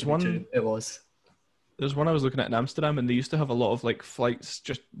 Sounds too good There's to be one- true. It was. There's one I was looking at in Amsterdam, and they used to have a lot of like flights,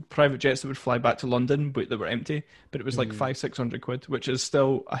 just private jets that would fly back to London, but they were empty. But it was like 500-600 quid, which is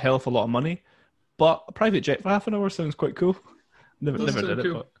still a hell of a lot of money. But a private jet for half an hour sounds quite cool. Never Does did sound it.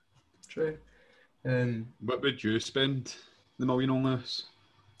 cool. But True. What would you spend the $1 million on this?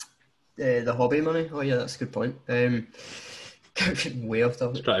 The hobby money. Oh yeah, that's a good point. Way off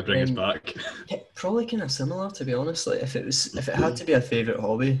topic. Try to bring us back. Yeah, probably kind of similar, to be honest. Like if it had to be a favorite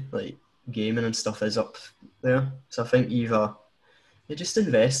hobby, like gaming and stuff is up there. So I think either you just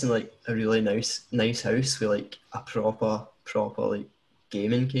invest in like a really nice house with like a proper like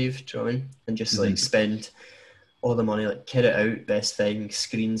gaming cave, do you know what I mean? And just like spend all the money, like kit it out, best thing,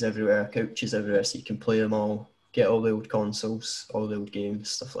 screens everywhere, couches everywhere, so you can play them all. Get all the old consoles, all the old games,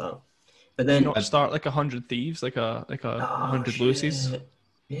 stuff like that. But then not start like 100 Thieves, like a 100 Lucy's. shit.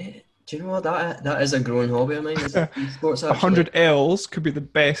 Yeah. Do you know what? That is a growing hobby of mine. Is esports, actually. 100 L's could be the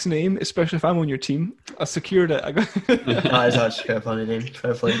best name, especially if I'm on your team. I secured it. That is actually quite a funny name.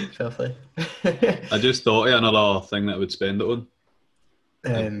 Fair play. I just thought of another thing that I would spend it on.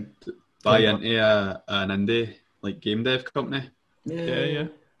 Buy into an indie like game dev company. Yeah.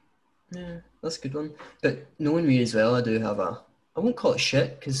 Yeah, that's a good one. But knowing me as well, I do have I won't call it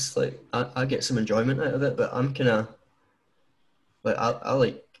shit because like I get some enjoyment out of it, but I'm kind of like I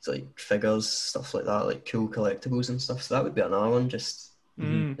like figures, stuff like that, like cool collectibles and stuff. So that would be another one. Just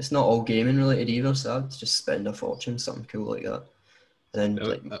it's not all gaming related either, so I'd just spend a fortune, something cool like that. And then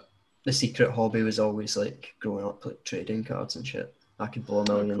like the secret hobby was always like growing up, like trading cards and shit. I could blow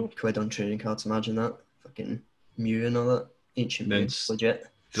 $1 million quid on trading cards. Imagine that, fucking Mew and all that, ancient Mew, legit.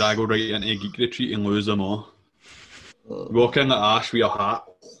 Drago right into a geek retreat and lose them all. Walk in the Ash with a hat.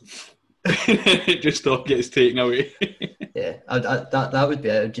 Just stuff gets taken away. Yeah, that would be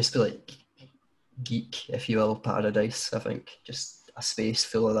it. It would just be like geek, if you will, paradise. I think just a space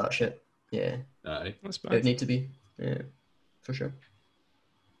full of that shit. Yeah, Aye. That's it would bad. need to be. Yeah, for sure.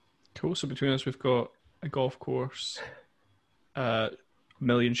 Cool. So between us, we've got a golf course, 1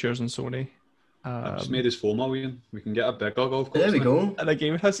 million shares in Sony, I've just made his 4 million. We can get a bigger golf course. There we now. go. and a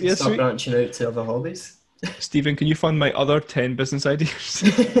game it has. Yes, Start sweet. branching out to other hobbies. Stephen, can you fund my other 10 business ideas?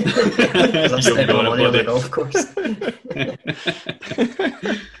 Because I spent got my it, money on the buddy. golf course.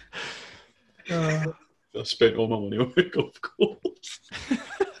 I spent all my money on the golf course.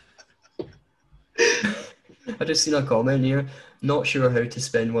 I just seen a comment here. Not sure how to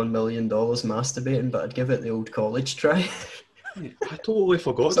spend $1 million masturbating, but I'd give it the old college try. I totally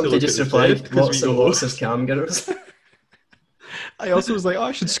forgot Somebody to look just at the replied, thread 'cause lots we and got lots of cam girls. I also was like, oh,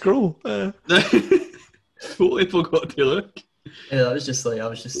 I should scroll. totally forgot to look. Yeah,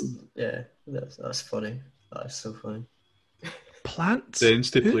 yeah, that's funny. That's so funny. Plants? Tends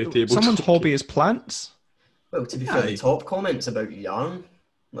to play tabletop. Someone's hobby is plants? Well, to be fair, the top comments about yarn,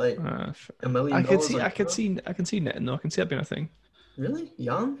 like $1 million. I can see knitting though. I can see that being a thing. Really?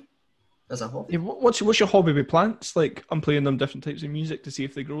 Yarn? As a hobby? Yeah, what's your hobby with plants? Like, I'm playing them different types of music to see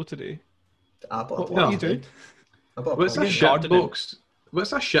if they grow today. What are you doing? What's a shitbox?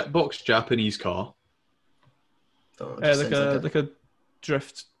 What's a shitbox Japanese car? Like a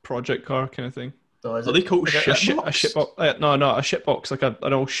drift project car kind of thing. No, are they called like shitbox? A shitbox? No, a shitbox, like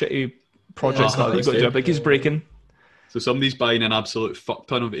an old shitty project car that you've got to do. But it keeps breaking. So somebody's buying an absolute fuck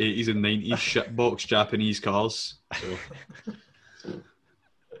ton of 80s and 90s shitbox Japanese cars. So.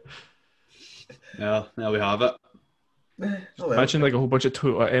 Yeah, there we have it. Imagine like a whole bunch of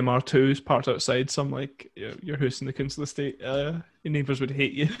Toyota MR2s parked outside some like your house in the council estate. Your neighbours would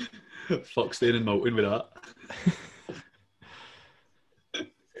hate you. Fuck staying in Milton with that.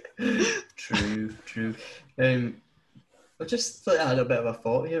 True. I just thought I had a bit of a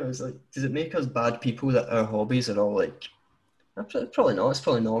thought here. I was like, does it make us bad people that our hobbies are all like? Probably not. It's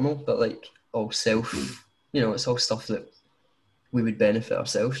probably normal, but like all self. It's all stuff that we would benefit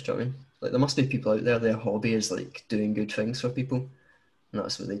ourselves. Do you know what I mean? Like there must be people out there. Their hobby is like doing good things for people, and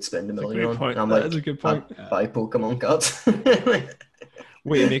that's what they'd spend $1 million on. Point. I'm that like, is a good point. Buy Pokemon cards.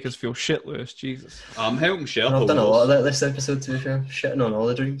 Way to make us feel shit, Lewis. Jesus. I'm helping shareholders. I've done a lot of that this episode, to be fair. Shitting on all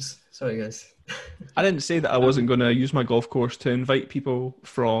the dreams. Sorry, guys. I didn't say that I wasn't going to use my golf course to invite people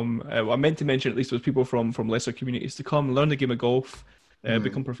from. I meant to mention at least was people from lesser communities to come learn the game of golf,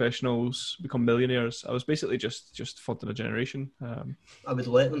 become professionals, become millionaires. I was basically just funding a generation. I would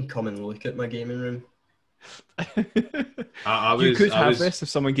let them come and look at my gaming room. You could have this if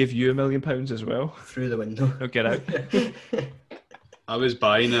someone gave you £1 million as well. Through the window. No, get out. I was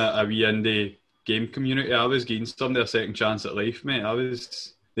buying a wee indie game community. I was giving somebody a second chance at life, mate.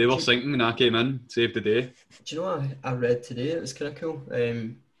 They were sinking and I came in, saved the day. Do you know what I read today? It was kind of cool.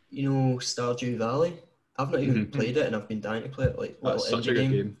 Stardew Valley. I've not even played it and I've been dying to play it. Like, that's such a good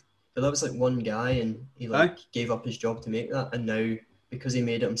game. But that was like one guy and he gave up his job to make that, and now because he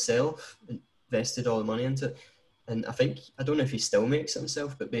made it himself, invested all the money into it. And I don't know if he still makes it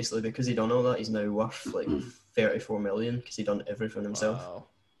himself, but basically because he done all that, he's now worth like 34 million because he done everything himself. Wow.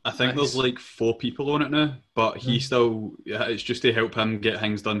 I think there's like 4 people on it now, but he still, it's just to help him get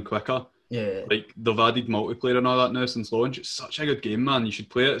things done quicker. Yeah. Like they've added multiplayer and all that now since launch. It's such a good game, man. You should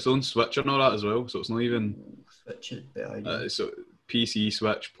play it. It's on Switch and all that as well, so it's not even. Switch is a bit idea. So PC,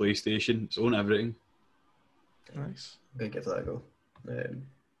 Switch, PlayStation, it's on everything. Nice. I'm gonna give that a go. Man,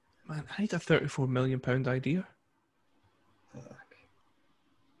 I need a £34 million idea. Fuck.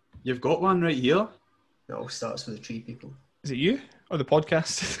 You've got one right here. It all starts with the tree people. Is it you or the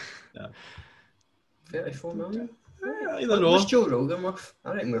podcast? Yeah. 34 million? What's Joe Rogan worth?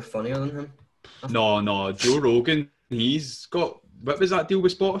 I reckon we're funnier than him. No. Joe Rogan, he's got. What was that deal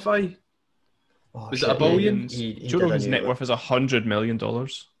with Spotify? Was it $1 billion? Joe Rogan's net worth is $100 million.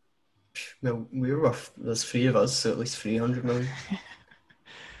 Well, we're worth. There's 3 of us, so at least 300 million.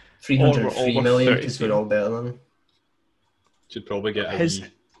 303 million because we're all better than him. Should probably get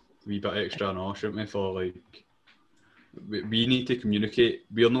a wee bit extra now, shouldn't we? For like, we need to communicate.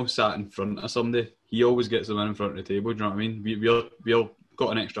 We're not sat in front of somebody. He always gets them in front of the table. Do you know what I mean? We're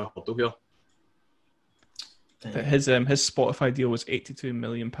got an extra hurdle here. But his Spotify deal was £82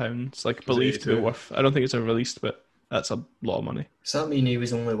 million, like believed to be worth. I don't think it's ever released, but that's a lot of money. Does that mean he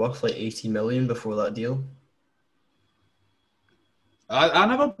was only worth like 80 million before that deal? I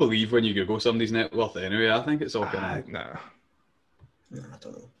never believe when you Google somebody's net worth anyway. I think it's all kind of... Nah. No, I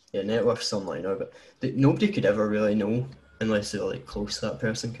don't know. Yeah, net worth's online now, but nobody could ever really know unless they're like close to that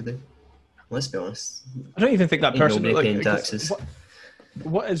person, could they? Let's be honest. I don't even think that person nobody paying taxes.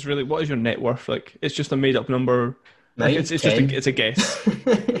 What is your net worth? Like, it's just a made up number. Like, it's a guess.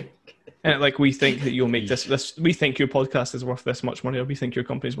 And like, we think that you'll make this. We think your podcast is worth this much money, or we think your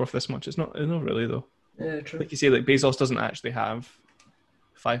company's worth this much. It's not really though. Yeah, true. Like you say, like Bezos doesn't actually have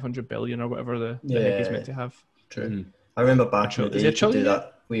 500 billion or whatever the heck he's meant to have. True. Mm-hmm. I remember back in the day you could do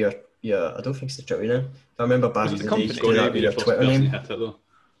that. I don't think it's a Twitter now. I remember back in the day you could do that with your Twitter name.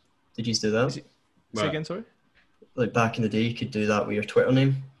 Did you do that? Say again, sorry? Like back in the day you could do that with your Twitter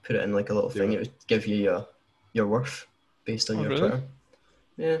name. Put it in like a little thing. It would give you your worth based on your Twitter.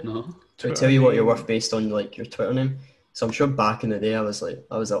 Yeah. No. So it tell you what you're worth based on like your Twitter name. So I'm sure back in the day I was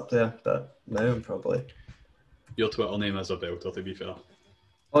up there, but now I'm probably. Your Twitter name is a belter, to be fair.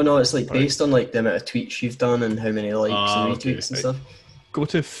 Oh no, it's like based on like the amount of tweets you've done and how many likes and okay, retweets and stuff. Go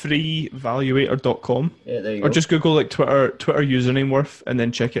to freevaluator.com. Yeah, there you Or go. just Google like Twitter username worth and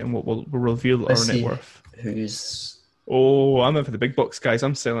then check it and we'll reveal Let's our net see worth. who's. Oh, I'm in for the big bucks, guys.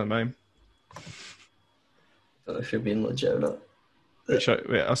 I'm selling mine. I don't know if you're being legit or not. Wait,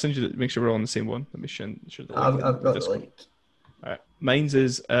 I'll send you. Make sure we're all on the same one. Let me share the link. I've got the Discord. link. All right. Mine's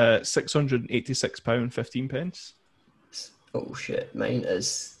is £686.15. Oh shit, mine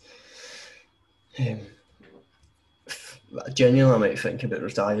is. Genuinely, I might think about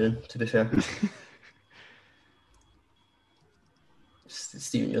retiring. To be fair,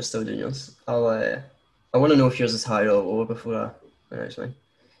 Stephen, you're still doing yours. I want to know if yours is higher or lower before I announce mine.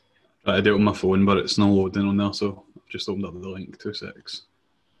 I do it on my phone, but it's not loading on there, so I've just opened up the link. 2 secs.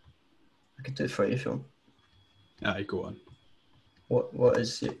 I could do it for you if you want. Aye, go on. What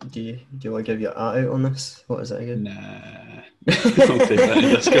is it? Do you want to give your art out on this? What is it again? Nah. I'll take that in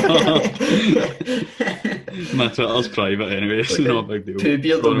Discord. My Twitter's private anyway, it's not a big deal. Pooh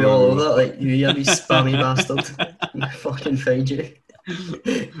Beard will be all over that, like, you spammy bastard. I fucking find you.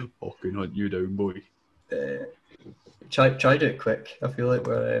 Fucking hunt you down, boy. Try do it quick. I feel like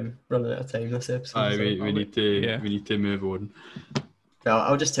we're running out of time this episode. Aye, so we need to move on.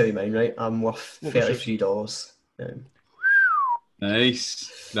 I'll just tell you mine, right? I'm worth What was yours? $33.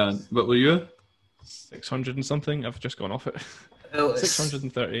 Nice. Dan, what were you? 600 and something. I've just gone off it. Oh, it's-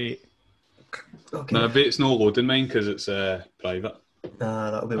 638. Okay. No, I bet it's not loading mine because it's private.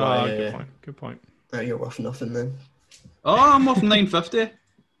 That'll be Ah, why. good point. Good point. You're worth nothing then. Oh, I'm off £9.50.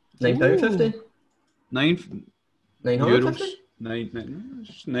 £9.50? €9. €9.50?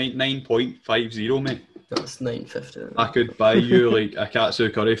 9.50, mate. That's $9.50. I could buy you like a katsu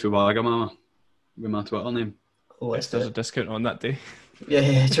curry for Wagamama with my Twitter name. Let's do There's a it. discount on that day.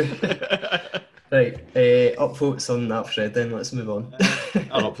 Yeah, true. Right, upvotes on that thread then, let's move on.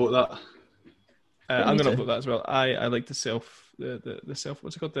 I'll upvote that. I'm me going to too. upload that as well. I like the self,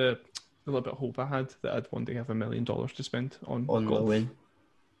 what's it called? The little bit of hope I had that I'd one day have $1 million to spend on On golf. the win.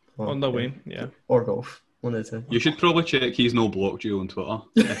 On the win, yeah. Or golf. One of the two. You should probably check he's no blocked you on Twitter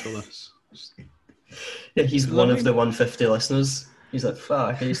after this. Yeah, he's one of the 150 listeners. He's like,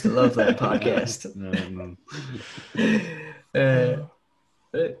 fuck, I used to love that podcast. No.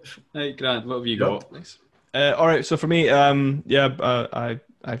 Right, Grant, what have you got? Nice. All right, so for me, I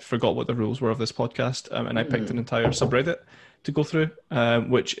forgot what the rules were of this podcast, and I picked an entire subreddit to go through,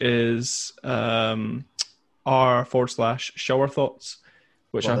 which is r/shower thoughts,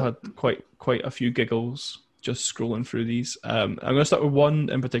 which Love I've had quite a few giggles just scrolling through these. I'm going to start with one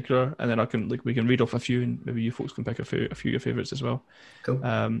in particular, and then we can read off a few, and maybe you folks can pick a few of your favorites as well. Cool.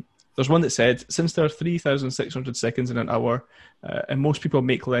 There's one that said, since there are 3,600 seconds in an hour, and most people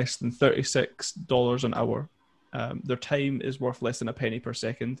make less than $36 an hour, their time is worth less than a penny per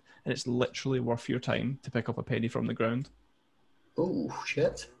second, and it's literally worth your time to pick up a penny from the ground. Oh,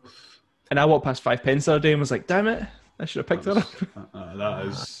 shit. And I walked past 5 pence the other day and was like, damn it, I should have picked that up. That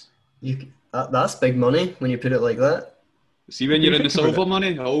is... That's big money when you put it like that. See, when you're in the Think about silver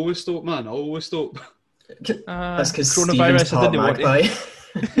money, I always stop, man. I always stop. That's because coronavirus, Stephen's I part didn't want magpie.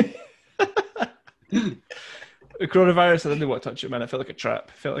 Coronavirus, I didn't want to touch it, man. It felt like a trap.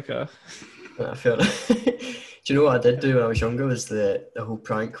 It felt like a... I feel it. Do you know what I did do when I was younger was the whole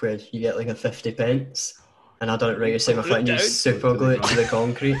prank where you get like a 50 pence and I done it right aside my foot and you super glue it to the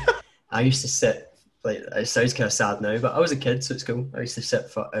concrete. I used to sit, like, it sounds kind of sad now, but I was a kid, so it's cool. I used to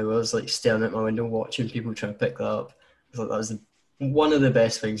sit for hours, like, staring at my window, watching people try to pick that up. I thought that was one of the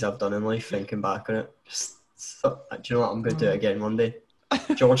best things I've done in life, thinking back on it. Do you know what? I'm going to do it again one day.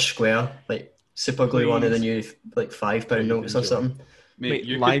 George Square, like, super glue one of the new, like, £5 notes or something. Mate,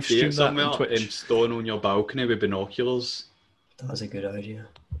 you live could stream get that on somewhere Twitch. and stand on your balcony with binoculars. That was a good idea.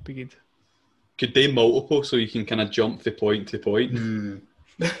 Be good. Could they multiple so you can kind of jump from point to point?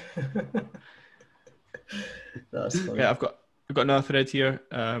 That's funny. Okay, I've got another thread here.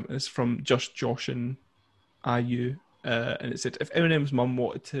 It's from Just Josh and IU, and it said, if Eminem's mum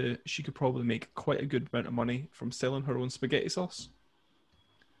wanted to, she could probably make quite a good amount of money from selling her own spaghetti sauce.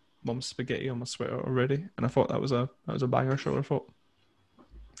 Mum's spaghetti on my sweater already, and I thought that was a banger. Sure, I thought.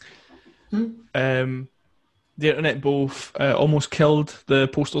 The internet both almost killed the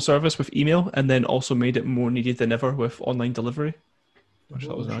postal service with email, and then also made it more needed than ever with online delivery. Which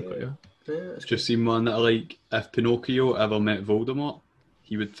that was adequate, yeah. Just seen one that, like, if Pinocchio ever met Voldemort,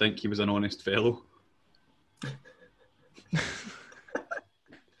 he would think he was an honest fellow.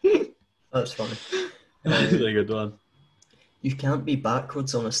 That's funny. That's a good one. You can't be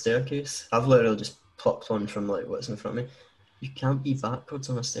backwards on a staircase. I've literally just plucked one from like what's in front of me. You can't be backwards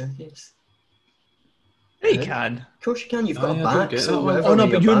on a staircase. Yeah, you Yeah. can. Of course you can. You've got yeah, a I don't back. get So that one. whatever Oh no,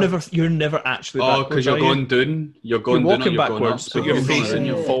 way but you're you're never actually Oh, backwards. because you're are you? going down. You're going You're down or walking you're going up. backwards, So but you're going facing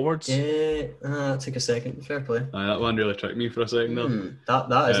right. you forwards. Yeah, that took a second. Fair play. Aye, that one really tricked me for a second there.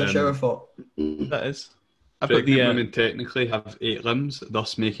 That is a shower thought. That is. I've got Pregnant the. women technically have 8 limbs,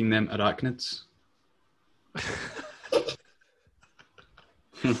 thus making them arachnids.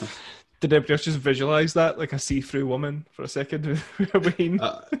 Did everybody else just visualise that like a see-through woman for a second?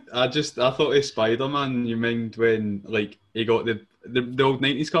 I thought of Spider-Man. You mind when like he got the old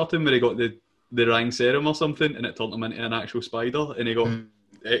 90s cartoon where he got the ring serum or something and it turned him into an actual spider and he got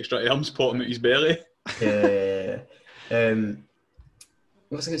extra arms popping out his belly. Yeah.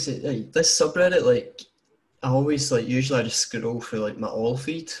 What was I gonna say? Like, this subreddit, like I always like usually I just scroll through like my all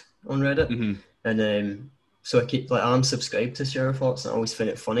feed on Reddit, and so I keep like I'm subscribed to Shower Thoughts and I always find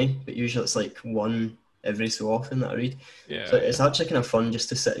it funny, but usually it's like one every so often that I read. Yeah. So it's actually kind of fun just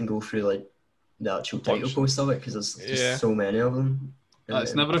to sit and go through like the actual title post of it because there's just so many of them.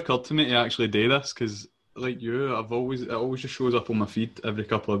 It's never occurred to me to actually do this because, like you, it always just shows up on my feed every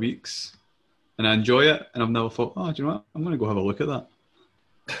couple of weeks, and I enjoy it. And I've never thought, oh, do you know what? I'm going to go have a look at that.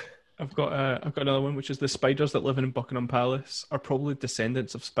 I've got another one, which is the spiders that live in Buckingham Palace are probably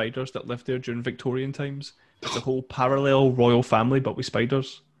descendants of spiders that lived there during Victorian times. It's a whole parallel royal family, but with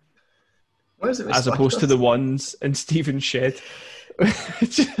spiders. Where is it? As opposed to the ones in Stephen's shed.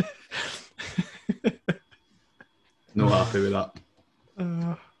 No happy with that.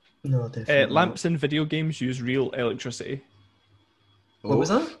 No, definitely. Lamps in video games use real electricity. What was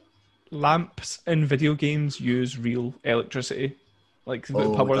that? Lamps in video games use real electricity. Like the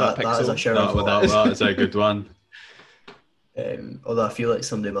power of that pixel. That is a shower thought. That is a good one. Although I feel like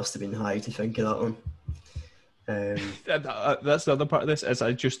somebody must have been high to think of that one. That's the other part of this.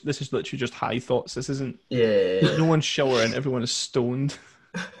 This is literally just high thoughts. This isn't. Yeah. No one's showering. Everyone is stoned.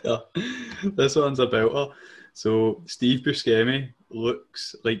 Yeah. This one's a belter. So Steve Buscemi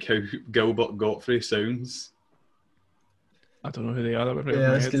looks like how Gilbert Gottfried sounds. I don't know who they are. That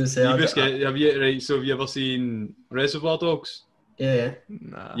Yeah, I was going to say. Have you ever seen Reservoir Dogs? Yeah.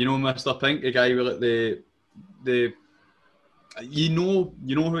 Nah. You know Mr. Pink, the guy with like the you know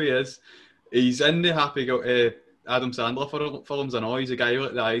who he is. He's in the Adam Sandler films and all. He's a guy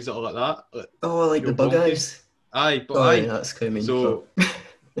with the eyes that are like that. Like the bug eyes. Aye, but aye. That's kind of so.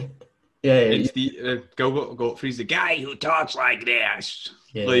 Yeah. Gilbert Gottfried's the guy who talks like this.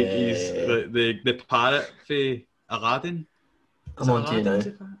 Yeah. Like he's the parrot for Aladdin. I'm on to you now.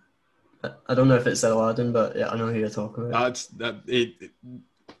 I don't know if it's Aladdin, but yeah, I know who you're talking about. He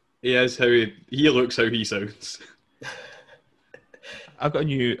is how he looks, how he sounds. I've got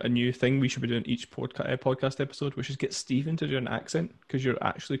a new thing we should be doing each podcast episode, which is get Stephen to do an accent because you're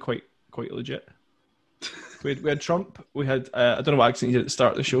actually quite legit. We had Trump. We had I don't know what accent you did at the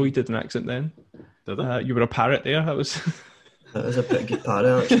start of the show. You did an accent then. Did I? You were a parrot there. That was a pretty good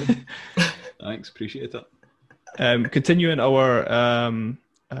parrot actually. Thanks, appreciate it. Continuing our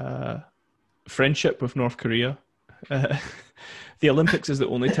friendship with North Korea. The Olympics is the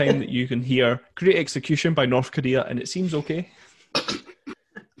only time that you can hear "Great Execution" by North Korea, and it seems okay. I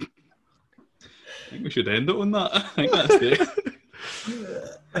think we should end it on that. I think that's it.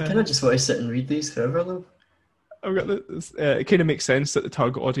 I kind of just want to sit and read these forever though. I've got this. It kind of makes sense that the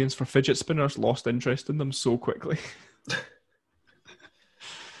target audience for fidget spinners lost interest in them so quickly.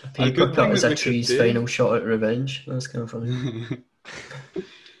 A paper cut as a tree's final shot at revenge. That's kind of funny.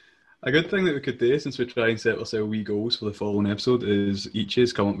 A good thing that we could do, since we try and set ourselves wee goals for the following episode, is each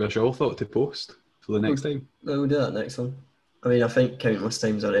is come up with a shower thought to post for the next time. We'll do that next one. I mean, I think countless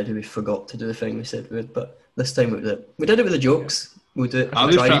times already we forgot to do the thing we said we would, but this time we did it. We did it with the jokes. We'll do it. I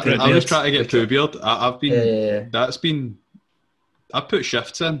was trying to get Pooh Beard. I've been. Yeah. That's been. I put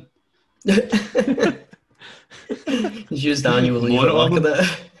shifts in. He's used annual leave at work a bit.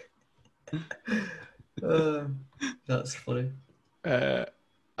 That's funny.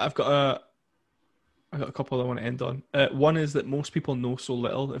 I've got a couple I want to end on. One is that most people know so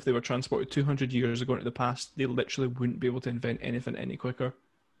little. If they were transported 200 years ago into the past, they literally wouldn't be able to invent anything any quicker.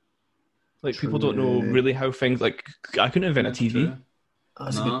 Like, people don't know really how things, like, I couldn't invent a TV. True.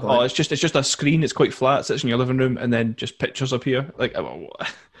 That's a good point. Oh, it's just a screen. It's quite flat. It sits in your living room, and then just pictures appear. Like, I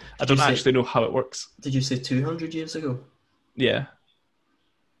don't actually know how it works. Did you say 200 years ago? Yeah.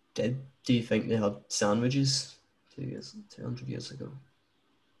 Do you think they had sandwiches 200 years ago?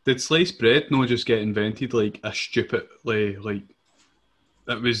 Did sliced bread not just get invented like a stupidly like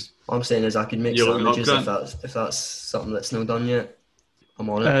it was? All I'm saying is I could make You're looking sandwiches up, if that's something that's not done yet. I'm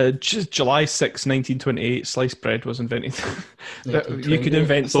on it. July 6, 1928, sliced bread was invented. You could 1928.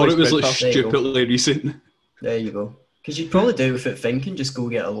 invent I thought it sliced was bread. like pal. There you go. stupidly recent. There you go. Because you'd probably do it without thinking, just go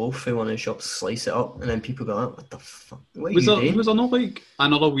get a loaf from one of the shops, slice it up, and then people go, what the fuck? What are Was you there doing? not like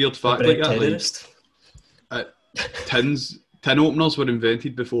another weird fact Bread like that? terrorist? Tin openers were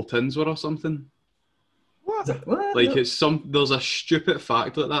invented before tins were or something. Is it- what? Like No. there's a stupid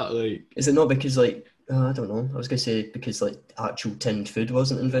fact like that. Like Is it not because like I don't know? I was gonna say because like actual tinned food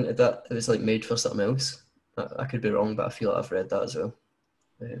wasn't invented, that it was like made for something else. I could be wrong, but I feel like I've read that as well.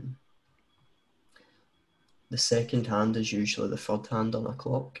 The second hand is usually the third hand on a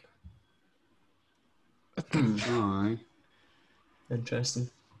clock. aye. Interesting.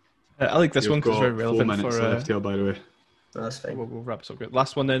 I like this You've one because it's got very 4 relevant minutes for. left here, by the way. That's fine. We'll wrap this up good.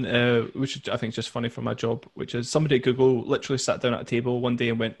 Last one then, which I think is just funny for my job, which is somebody at Google literally sat down at a table one day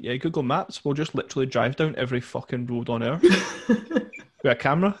and went, yeah, Google Maps will just literally drive down every fucking road on Earth. With a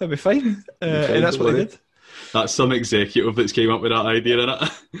camera, it'll be fine. And that's what they did. That's some executive that's came up with that idea,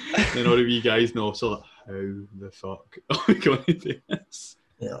 innit? And all of you guys know, so like, how the fuck are we going to do this?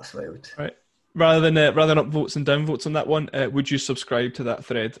 Yeah, that's wild. Right. Rather than up votes and down votes on that one, would you subscribe to that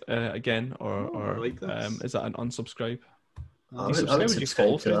thread again, or I like this. is that an unsubscribe? I Do you would subscribe or do you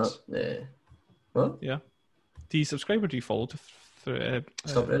follow subscribe to threads? that. Yeah. What? Yeah. Do you subscribe or do you follow to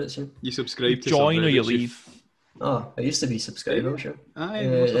Subreddits, yeah. You subscribe to join or you subreddits, leave? Oh, I used to be subscribed, I'm sure. Aye, Yeah,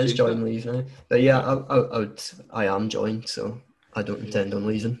 most it have is changed join it. and leave now. But yeah, I am joined, so I don't intend on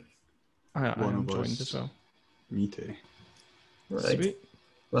leaving. I One am of joined us. as well. Me too. Right. Sweet.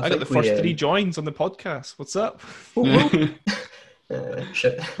 Well, I got the think we, first 3 joins on the podcast. What's up?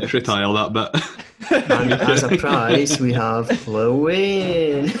 Shit. Let's retire that bit. And as a prize, we have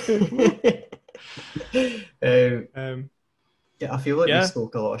Lewin. Yeah, I feel like Yeah. we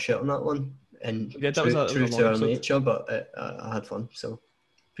spoke a lot of shit on that one, and Yeah, that true, was a true long to our episode. nature, but I had fun, so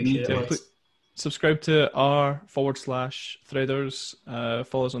appreciate too. it. lads. Subscribe to r/threaders.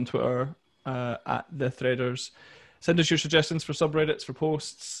 Follow us on Twitter at the Threaders. Send us your suggestions for subreddits, for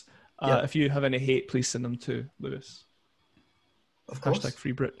posts. Yeah. If you have any hate, please send them to Lewis. Of course, Hashtag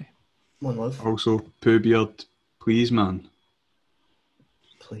Free Britney. one love, Also, Pooh Beard, please, man.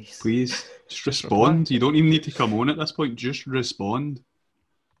 please. Please, just respond. You don't even need to come on at this point. Just respond.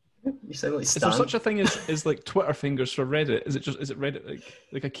 You sound like Is there Stan. such a thing as like Twitter fingers for Reddit? Is it Reddit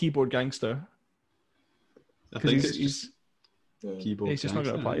like a keyboard gangster? I Because think it's he's just keyboard. he's just not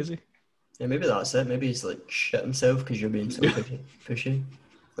going to reply, is he? Yeah, maybe that's it. Maybe he's like shit himself because you're being so pushy.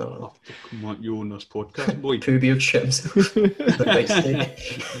 Oh, come on, you own this podcast, boy. Pooh Beard shit himself. The right stick.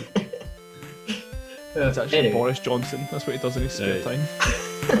 It's actually Anyway. Boris Johnson. That's what he does in his spare Right. time.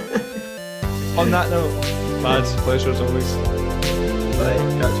 On that note, lads, pleasure as always. Bye.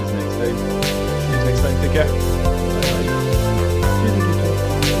 Catch us next time. See you next time. Take care.